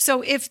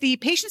 So if the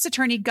patient's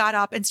attorney got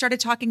up and started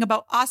talking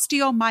about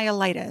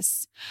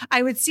osteomyelitis,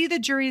 I would see the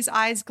jury's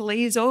eyes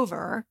glaze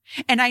over,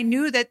 and I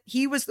knew that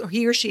he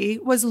or she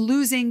was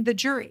losing the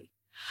jury.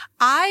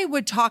 I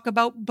would talk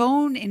about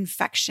bone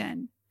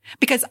infection,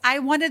 because I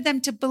wanted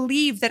them to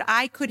believe that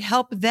I could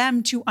help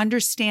them to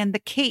understand the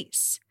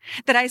case,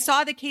 that I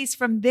saw the case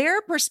from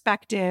their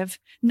perspective,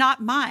 not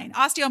mine.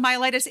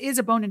 Osteomyelitis is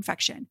a bone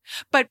infection,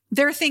 but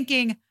they're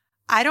thinking,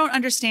 I don't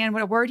understand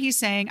what a word he's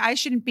saying. I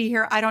shouldn't be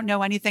here. I don't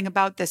know anything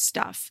about this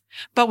stuff.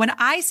 But when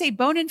I say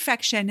bone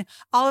infection,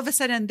 all of a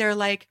sudden they're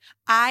like,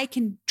 I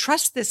can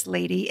trust this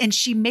lady, and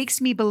she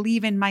makes me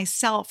believe in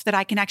myself that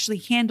I can actually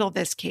handle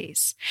this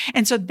case.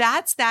 And so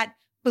that's that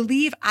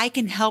believe I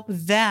can help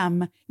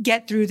them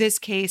get through this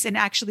case and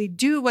actually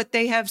do what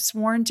they have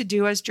sworn to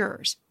do as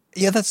jurors.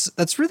 Yeah,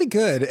 that's really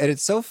good. And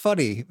it's so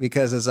funny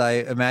because as I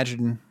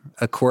imagine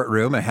a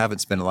courtroom, I haven't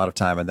spent a lot of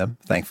time in them,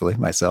 thankfully,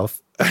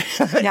 myself.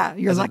 Yeah,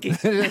 you're lucky.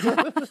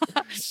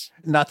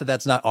 Not that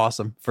that's not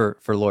awesome for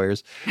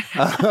lawyers.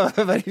 But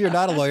if you're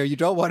not a lawyer, you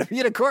don't want to be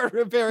in a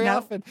courtroom very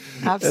often.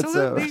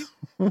 Absolutely.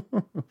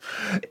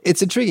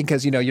 It's intriguing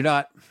because, you're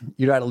not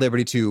at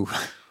liberty to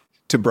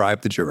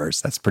bribe the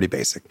jurors. That's pretty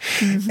basic.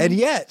 Mm-hmm. And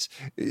yet,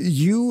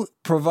 you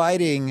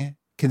providing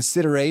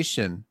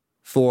consideration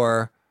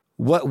for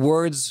what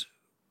words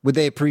would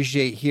they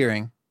appreciate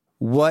hearing,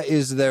 what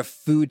is their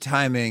food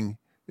timing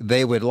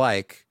they would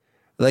like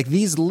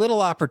these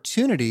little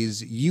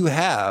opportunities you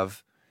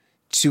have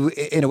to,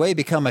 in a way,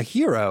 become a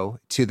hero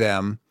to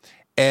them,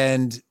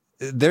 and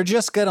they're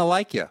just going to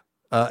like you.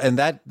 And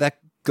that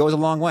goes a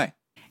long way.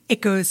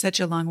 It goes such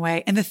a long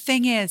way. And the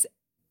thing is,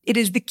 it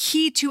is the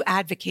key to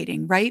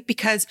advocating, right?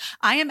 Because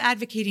I am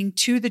advocating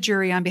to the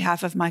jury on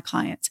behalf of my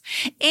clients.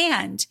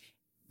 And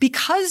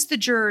because the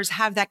jurors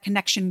have that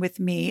connection with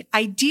me,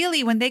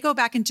 ideally, when they go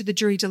back into the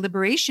jury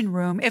deliberation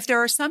room, if there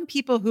are some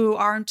people who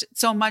aren't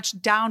so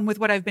much down with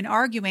what I've been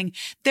arguing,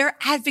 they're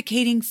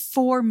advocating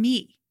for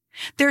me.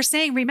 They're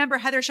saying, remember,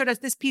 Heather showed us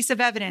this piece of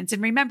evidence, and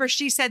remember,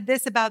 she said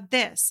this about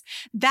this.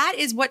 That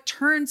is what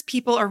turns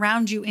people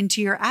around you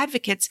into your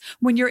advocates,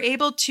 when you're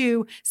able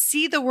to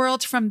see the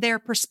world from their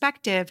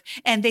perspective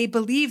and they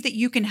believe that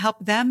you can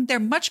help them. They're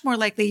much more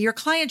likely, your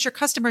clients, your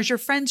customers, your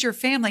friends, your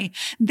family,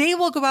 they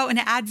will go out and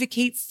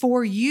advocate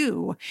for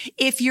you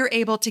if you're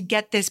able to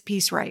get this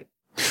piece right.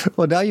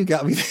 Well, now you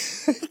got me.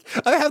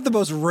 I have the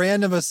most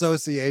random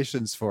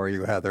associations for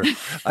you, Heather.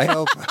 I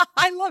hope.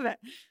 I love it.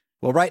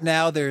 Well, right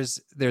now there's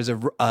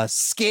a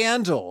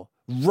scandal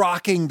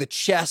rocking the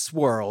chess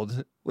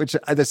world, which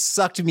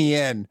sucked me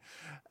in.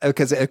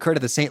 because it occurred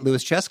at the St.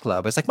 Louis Chess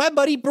Club. It's like, my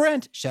buddy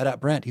Brent, shout out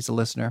Brent, he's a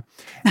listener,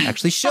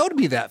 actually showed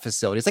me that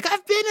facility. It's like,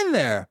 I've been in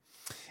there.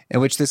 In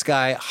which this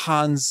guy,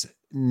 Hans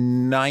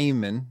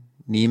Niemann,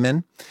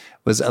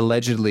 was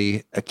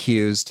allegedly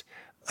accused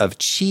of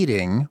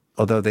cheating,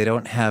 although they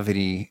don't have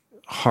any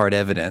hard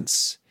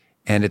evidence.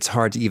 And it's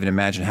hard to even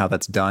imagine how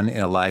that's done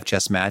in a live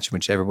chess match in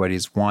which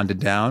everybody's wanded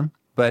down.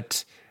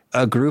 But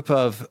a group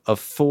of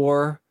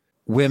 4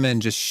 women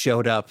just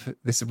showed up.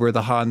 We're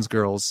the Hans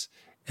girls,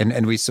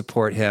 and we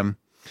support him.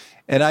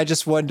 And I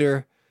just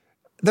wonder,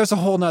 there's a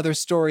whole nother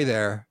story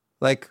there.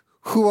 Like,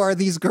 who are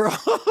these girls?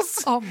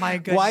 Oh my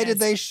goodness. Why did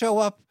they show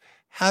up?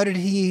 How did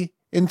he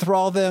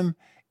enthrall them?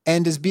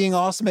 And does being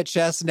awesome at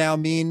chess now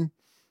mean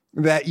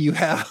that you're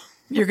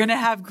going to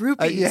have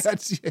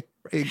groupies?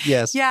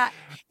 Yes. Yeah.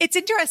 It's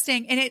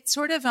interesting. And it's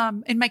sort of,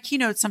 in my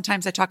keynotes,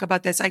 sometimes I talk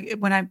about this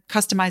when I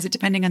customize it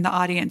depending on the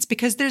audience,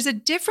 because there's a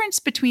difference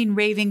between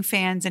raving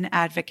fans and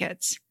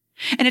advocates.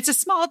 And it's a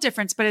small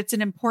difference, but it's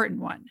an important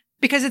one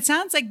because it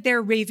sounds like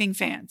they're raving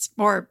fans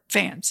or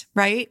fans,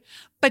 right?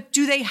 But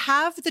do they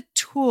have the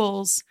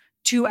tools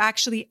to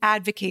actually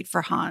advocate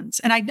for Hans?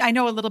 And I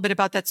know a little bit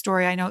about that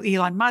story. I know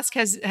Elon Musk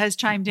has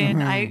chimed in.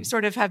 Mm-hmm. I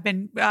sort of have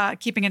been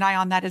keeping an eye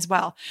on that as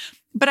well.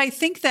 But I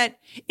think that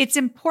it's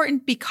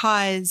important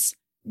because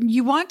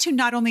you want to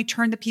not only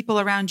turn the people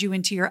around you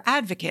into your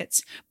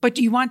advocates, but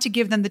you want to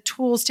give them the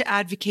tools to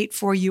advocate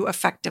for you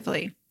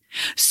effectively.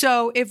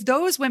 So if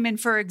those women,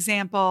 for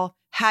example,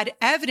 had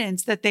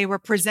evidence that they were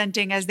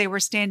presenting as they were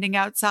standing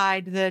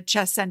outside the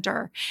chess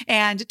center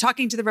and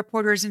talking to the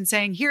reporters and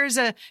saying, here's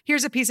a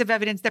piece of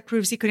evidence that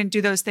proves he couldn't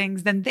do those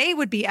things, then they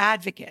would be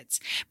advocates.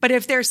 But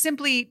if they're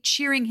simply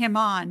cheering him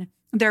on,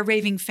 they're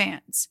raving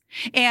fans.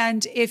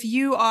 And if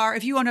you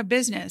own a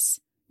business,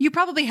 you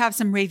probably have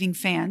some raving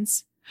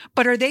fans.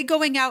 But are they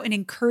going out and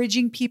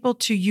encouraging people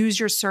to use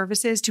your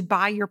services, to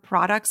buy your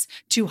products,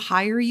 to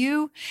hire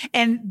you?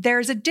 And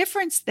there's a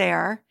difference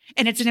there.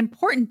 And it's an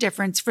important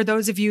difference for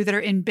those of you that are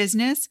in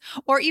business,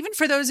 or even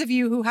for those of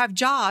you who have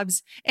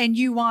jobs and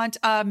you want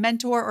a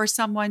mentor or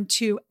someone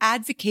to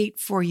advocate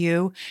for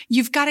you.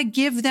 You've got to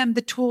give them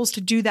the tools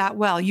to do that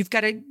well. You've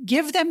got to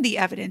give them the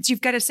evidence.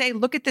 You've got to say,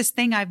 look at this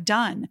thing I've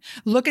done.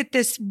 Look at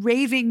this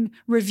raving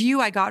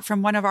review I got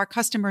from one of our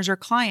customers or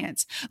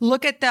clients.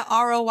 Look at the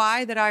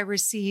ROI that I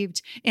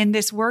received in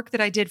this work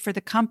that I did for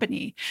the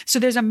company. So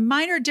there's a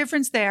minor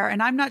difference there.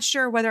 And I'm not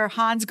sure whether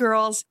Hans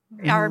girls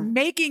are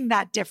making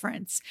that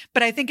difference,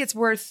 but I think it's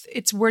worth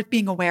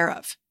being aware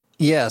of.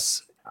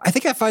 Yes. I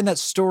think I find that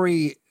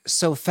story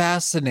so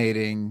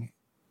fascinating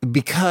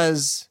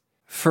because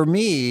for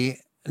me,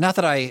 not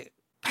that I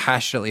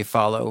passionately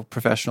follow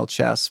professional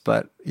chess,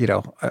 but,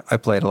 I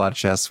played a lot of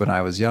chess when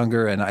I was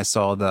younger and I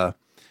saw the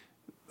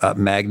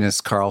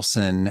Magnus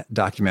Carlsen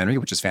documentary,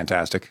 which is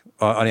fantastic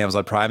on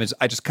Amazon Prime.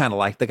 I just kind of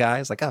like the guy.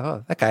 It's like,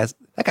 oh, that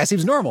guy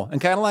seems normal and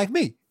kind of like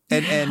me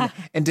and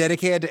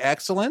dedicated to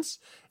excellence.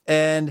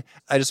 And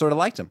I just sort of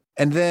liked him.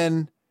 And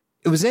then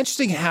it was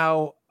interesting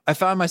how I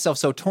found myself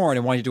so torn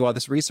and wanting to do all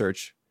this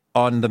research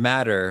on the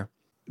matter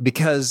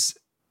because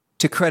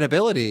to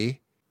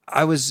credibility,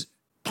 I was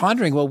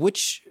pondering, well,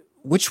 which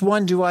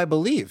one do I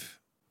believe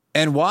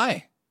and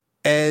why?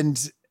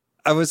 And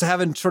I was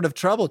having sort of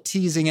trouble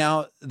teasing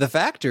out the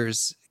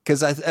factors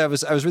because I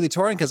was really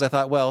torn because I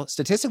thought, well,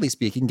 statistically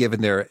speaking,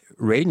 given their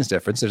ratings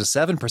difference, there's a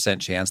 7%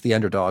 chance the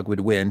underdog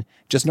would win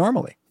just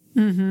normally.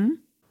 Mm-hmm.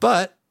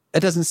 But it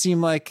doesn't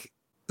seem like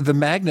the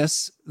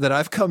Magnus that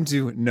I've come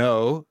to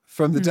know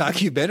from the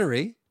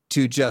documentary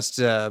to just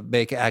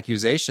make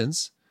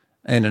accusations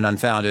in an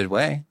unfounded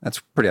way. That's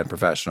pretty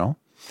unprofessional.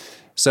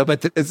 So,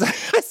 but it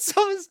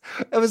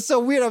was so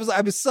weird.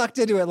 I was sucked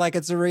into it like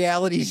it's a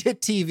reality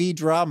TV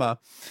drama.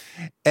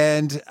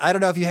 And I don't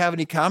know if you have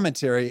any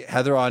commentary,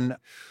 Heather, on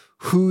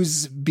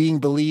who's being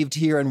believed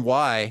here and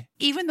why.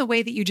 Even the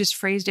way that you just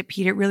phrased it,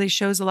 Pete, it really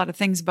shows a lot of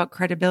things about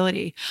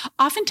credibility.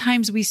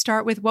 Oftentimes we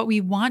start with what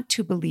we want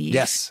to believe.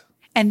 Yes.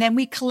 And then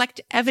we collect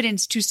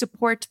evidence to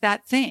support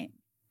that thing.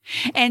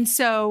 And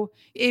so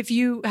if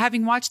you,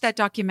 having watched that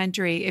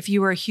documentary, if you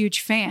were a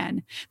huge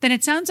fan, then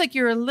it sounds like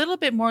you're a little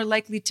bit more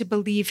likely to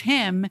believe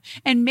him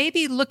and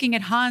maybe looking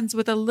at Hans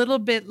with a little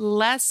bit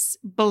less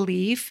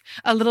belief,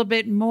 a little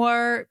bit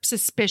more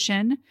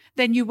suspicion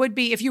than you would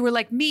be if you were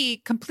like me,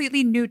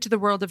 completely new to the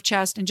world of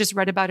chess and just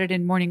read about it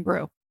in Morning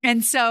Brew.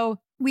 And so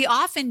we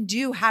often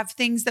do have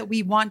things that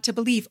we want to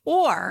believe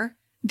or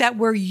that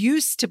we're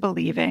used to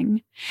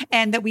believing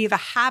and that we have a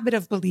habit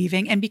of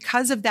believing. And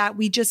because of that,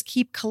 we just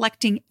keep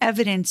collecting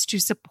evidence to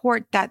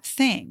support that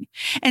thing.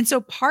 And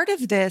so part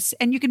of this,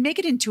 and you can make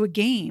it into a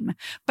game,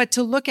 but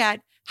to look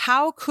at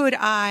how could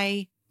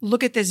I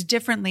look at this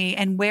differently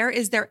and where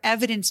is there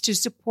evidence to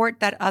support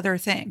that other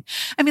thing?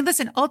 I mean,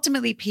 listen,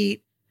 ultimately,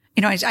 Pete,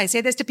 I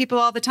say this to people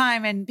all the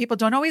time and people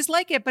don't always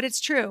like it, but it's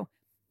true.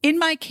 In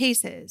my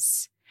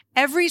cases,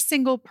 every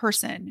single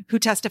person who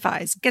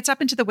testifies gets up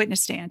into the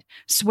witness stand,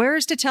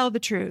 swears to tell the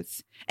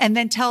truth, and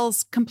then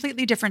tells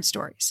completely different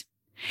stories.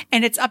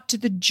 And it's up to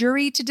the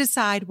jury to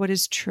decide what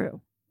is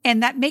true.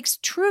 And that makes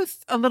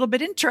truth a little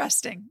bit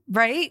interesting,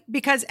 right?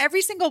 Because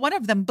every single one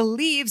of them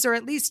believes, or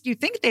at least you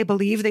think they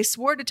believe, they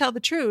swore to tell the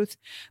truth,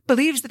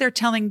 believes that they're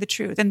telling the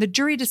truth. And the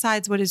jury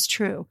decides what is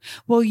true.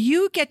 Well,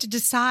 you get to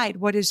decide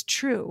what is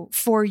true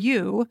for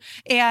you.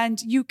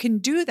 And you can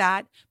do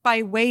that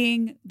by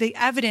weighing the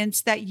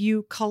evidence that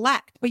you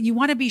collect. But you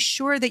want to be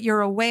sure that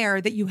you're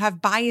aware that you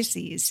have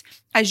biases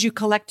as you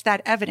collect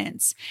that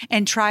evidence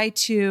and try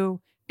to,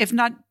 if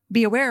not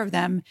be aware of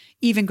them,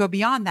 even go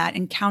beyond that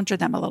and counter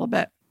them a little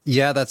bit.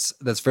 Yeah, that's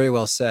very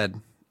well said.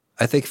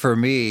 I think for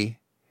me,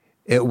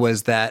 it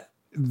was that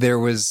there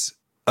was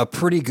a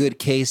pretty good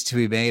case to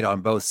be made on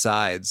both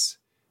sides,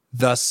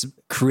 thus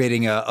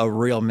creating a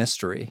real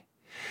mystery.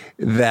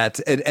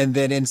 That and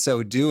then in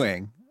so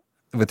doing,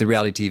 with the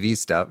reality TV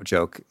stuff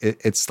joke,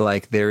 it's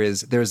like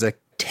there's a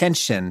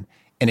tension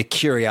and a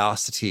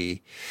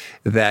curiosity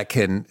that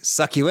can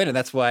suck you in, and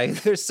that's why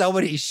there's so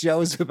many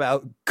shows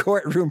about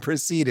courtroom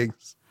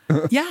proceedings.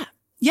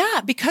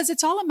 Yeah, because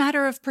it's all a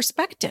matter of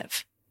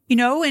perspective.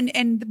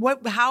 And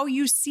how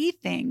you see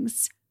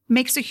things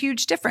makes a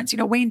huge difference.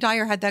 Wayne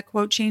Dyer had that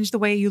quote, change the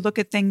way you look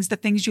at things, the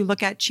things you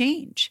look at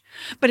change.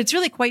 But it's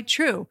really quite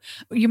true.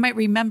 You might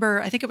remember,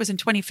 I think it was in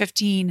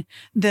 2015,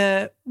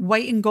 the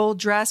white and gold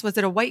dress. Was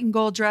it a white and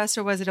gold dress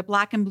or was it a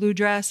black and blue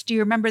dress? Do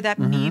you remember that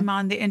meme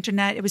on the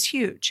internet? It was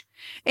huge.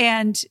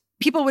 And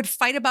people would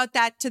fight about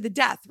that to the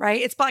death,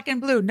 right? It's black and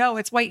blue. No,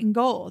 it's white and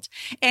gold.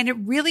 And it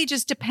really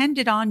just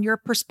depended on your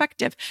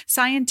perspective.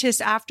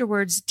 Scientists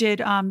afterwards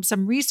did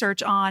some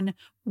research on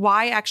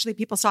why actually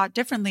people saw it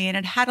differently. And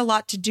it had a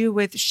lot to do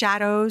with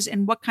shadows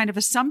and what kind of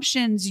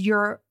assumptions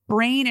your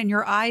brain and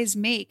your eyes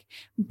make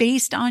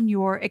based on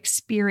your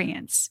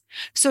experience.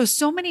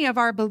 So many of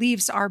our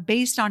beliefs are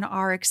based on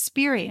our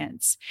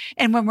experience.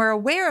 And when we're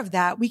aware of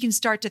that, we can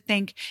start to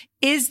think,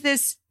 is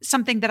this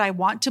something that I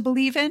want to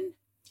believe in?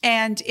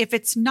 And if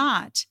it's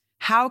not,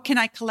 how can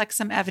I collect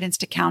some evidence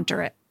to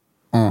counter it?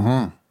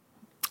 Mm-hmm.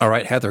 All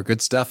right, Heather,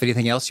 good stuff.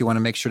 Anything else you want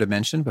to make sure to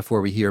mention before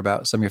we hear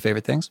about some of your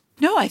favorite things?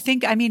 No,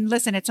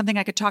 listen, it's something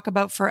I could talk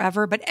about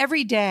forever, but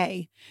every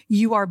day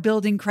you are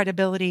building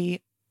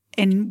credibility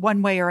in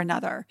one way or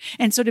another.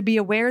 And so to be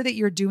aware that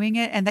you're doing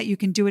it and that you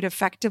can do it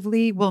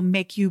effectively will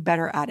make you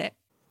better at it.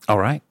 All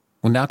right.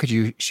 Well, now could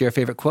you share a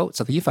favorite quote,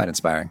 something you find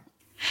inspiring?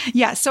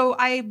 Yeah. So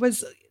I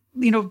was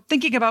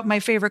thinking about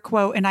my favorite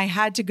quote, and I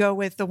had to go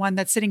with the one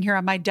that's sitting here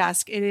on my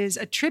desk. It is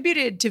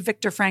attributed to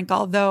Viktor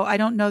Frankl, though I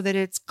don't know that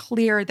it's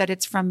clear that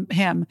it's from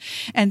him.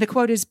 And the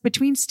quote is,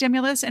 between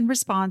stimulus and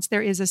response,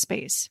 there is a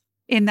space.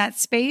 In that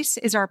space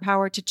is our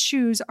power to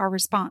choose our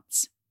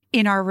response.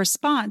 In our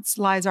response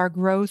lies our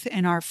growth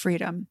and our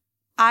freedom.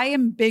 I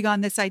am big on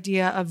this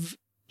idea of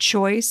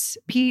choice,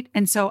 Pete.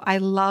 And so I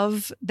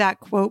love that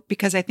quote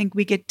because I think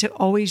we get to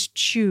always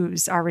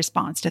choose our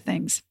response to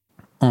things.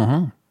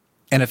 Mm-hmm.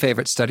 And a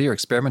favorite study or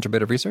experiment or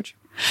bit of research?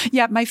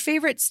 Yeah, my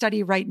favorite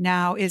study right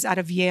now is out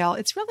of Yale.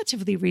 It's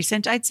relatively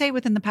recent, I'd say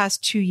within the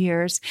past 2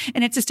 years.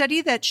 And it's a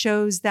study that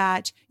shows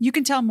that you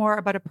can tell more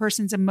about a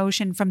person's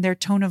emotion from their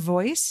tone of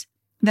voice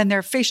than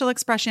their facial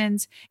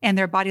expressions and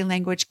their body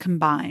language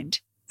combined.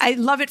 I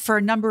love it for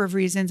a number of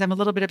reasons. I'm a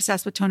little bit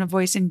obsessed with tone of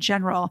voice in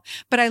general,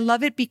 but I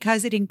love it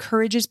because it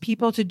encourages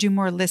people to do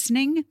more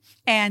listening.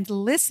 And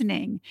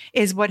listening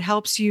is what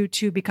helps you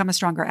to become a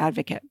stronger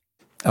advocate.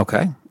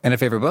 Okay. And a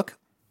favorite book?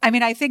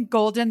 I think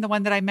Golden, the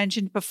one that I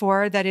mentioned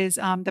before, that is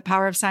The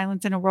Power of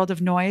Silence in a World of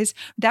Noise,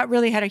 that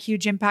really had a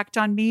huge impact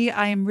on me.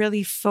 I am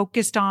really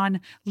focused on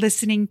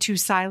listening to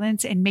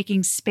silence and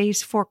making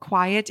space for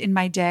quiet in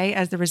my day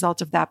as the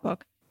result of that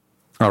book.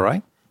 All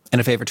right.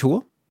 And a favorite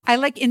tool? I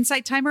like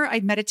Insight Timer. I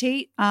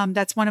meditate.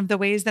 That's one of the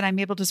ways that I'm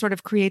able to sort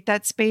of create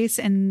that space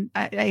and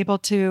able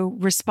to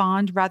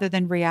respond rather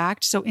than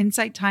react. So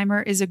Insight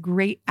Timer is a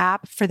great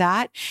app for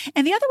that.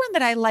 And the other one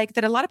that I like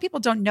that a lot of people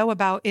don't know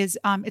about is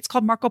it's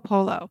called Marco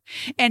Polo.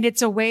 And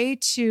it's a way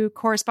to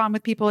correspond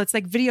with people. It's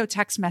like video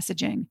text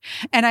messaging.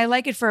 And I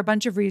like it for a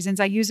bunch of reasons.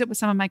 I use it with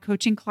some of my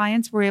coaching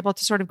clients. We're able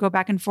to sort of go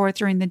back and forth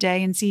during the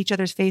day and see each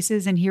other's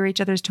faces and hear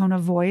each other's tone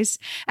of voice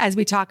as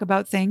we talk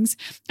about things.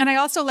 And I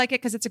also like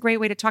it because it's a great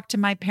way to talk to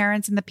my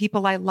parents and the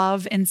people I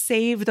love and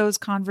save those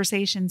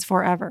conversations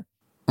forever.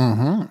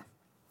 Mm-hmm.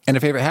 And a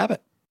favorite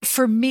habit?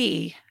 For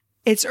me,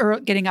 it's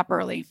getting up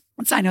early.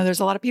 So I know there's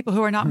a lot of people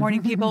who are not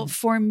morning people.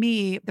 For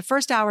me, the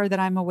first hour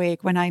that I'm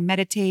awake, when I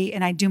meditate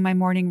and I do my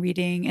morning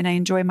reading and I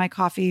enjoy my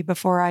coffee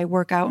before I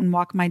work out and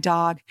walk my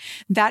dog,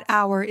 that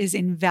hour is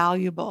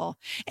invaluable.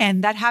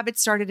 And that habit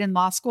started in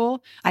law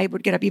school. I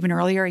would get up even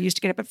earlier. I used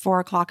to get up at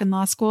 4:00 in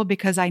law school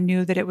because I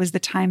knew that it was the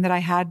time that I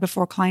had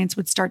before clients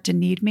would start to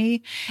need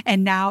me.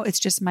 And now it's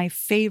just my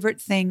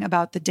favorite thing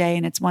about the day.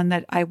 And it's one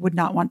that I would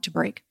not want to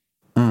break.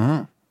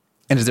 Mm-hmm.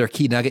 And is there a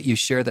key nugget you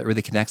share that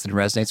really connects and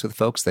resonates with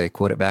folks? They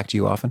quote it back to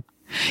you often?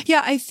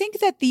 Yeah, I think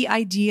that the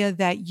idea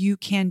that you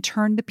can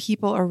turn the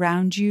people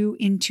around you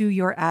into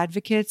your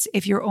advocates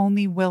if you're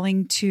only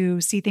willing to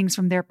see things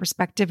from their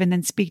perspective and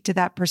then speak to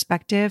that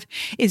perspective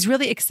is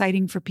really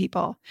exciting for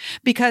people.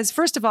 Because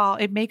first of all,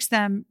 it makes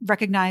them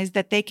recognize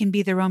that they can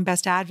be their own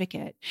best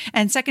advocate.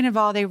 And second of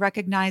all, they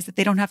recognize that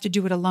they don't have to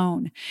do it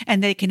alone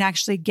and they can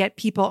actually get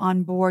people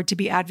on board to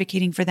be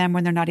advocating for them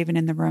when they're not even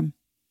in the room.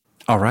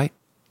 All right.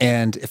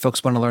 And if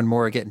folks want to learn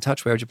more or get in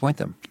touch, where would you point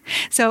them?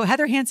 So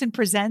Heather Hansen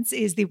Presents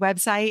is the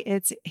website.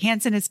 It's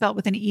Hansen is spelled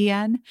with an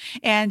E-N.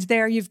 And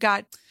there you've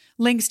got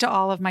links to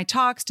all of my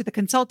talks, to the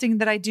consulting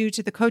that I do,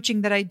 to the coaching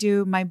that I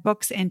do, my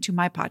books, and to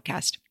my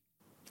podcast.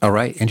 All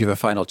right. And do you have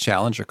a final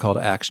challenge or call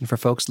to action for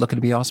folks looking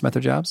to be awesome at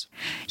their jobs?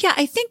 Yeah,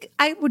 I think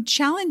I would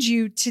challenge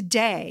you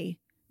today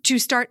to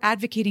start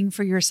advocating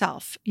for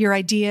yourself, your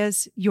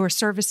ideas, your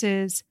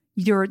services,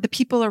 the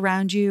people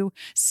around you.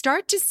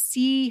 Start to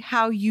see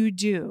how you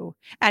do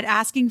at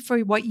asking for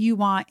what you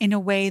want in a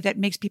way that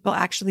makes people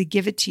actually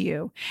give it to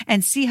you,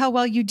 and see how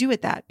well you do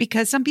at that.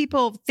 Because some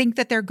people think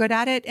that they're good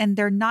at it and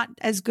they're not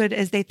as good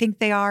as they think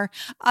they are.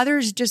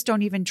 Others just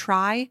don't even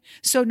try.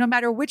 So no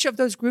matter which of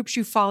those groups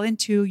you fall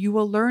into, you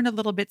will learn a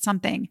little bit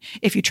something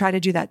if you try to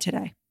do that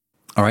today.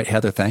 All right,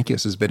 Heather, thank you.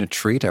 This has been a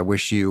treat. I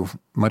wish you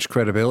much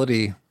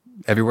credibility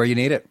everywhere you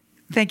need it.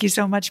 Thank you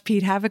so much,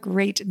 Pete. Have a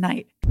great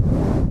night.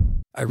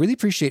 I really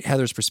appreciate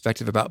Heather's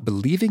perspective about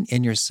believing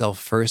in yourself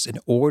first in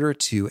order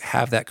to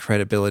have that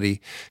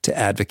credibility to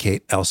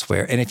advocate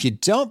elsewhere. And if you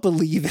don't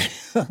believe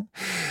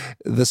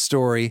the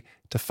story,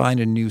 to find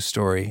a new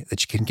story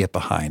that you can get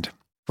behind.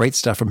 Great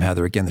stuff from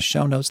Heather. Again, the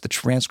show notes, the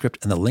transcript,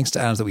 and the links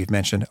to items that we've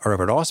mentioned are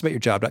over at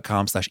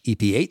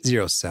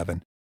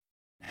awesomeatyourjob.com/EP807.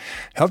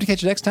 Hope to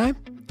catch you next time,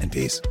 and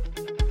peace.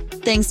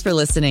 Thanks for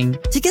listening.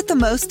 To get the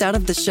most out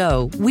of the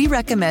show, we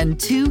recommend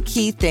 2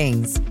 key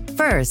things.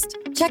 First,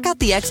 check out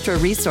the extra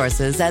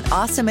resources at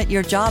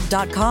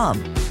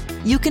awesomeatyourjob.com.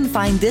 You can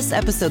find this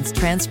episode's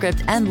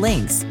transcript and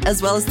links,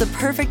 as well as the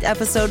perfect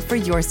episode for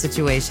your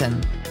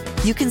situation.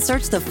 You can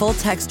search the full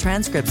text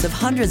transcripts of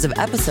hundreds of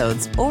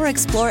episodes or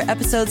explore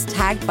episodes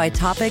tagged by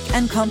topic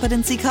and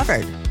competency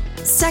covered.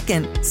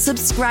 Second,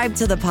 subscribe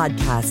to the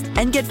podcast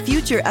and get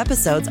future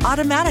episodes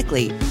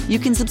automatically. You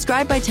can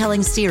subscribe by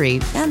telling Siri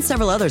and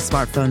several other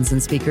smartphones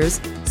and speakers,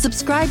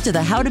 subscribe to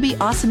the How to Be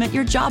Awesome at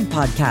Your Job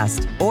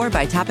podcast, or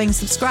by tapping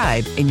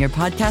subscribe in your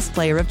podcast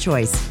player of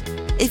choice.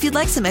 If you'd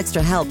like some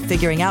extra help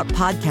figuring out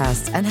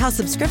podcasts and how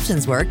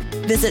subscriptions work,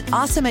 visit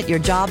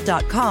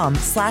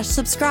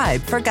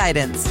awesomeatyourjob.com/subscribe for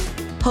guidance.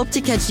 Hope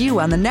to catch you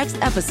on the next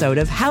episode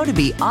of How to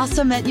Be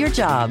Awesome at Your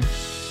Job.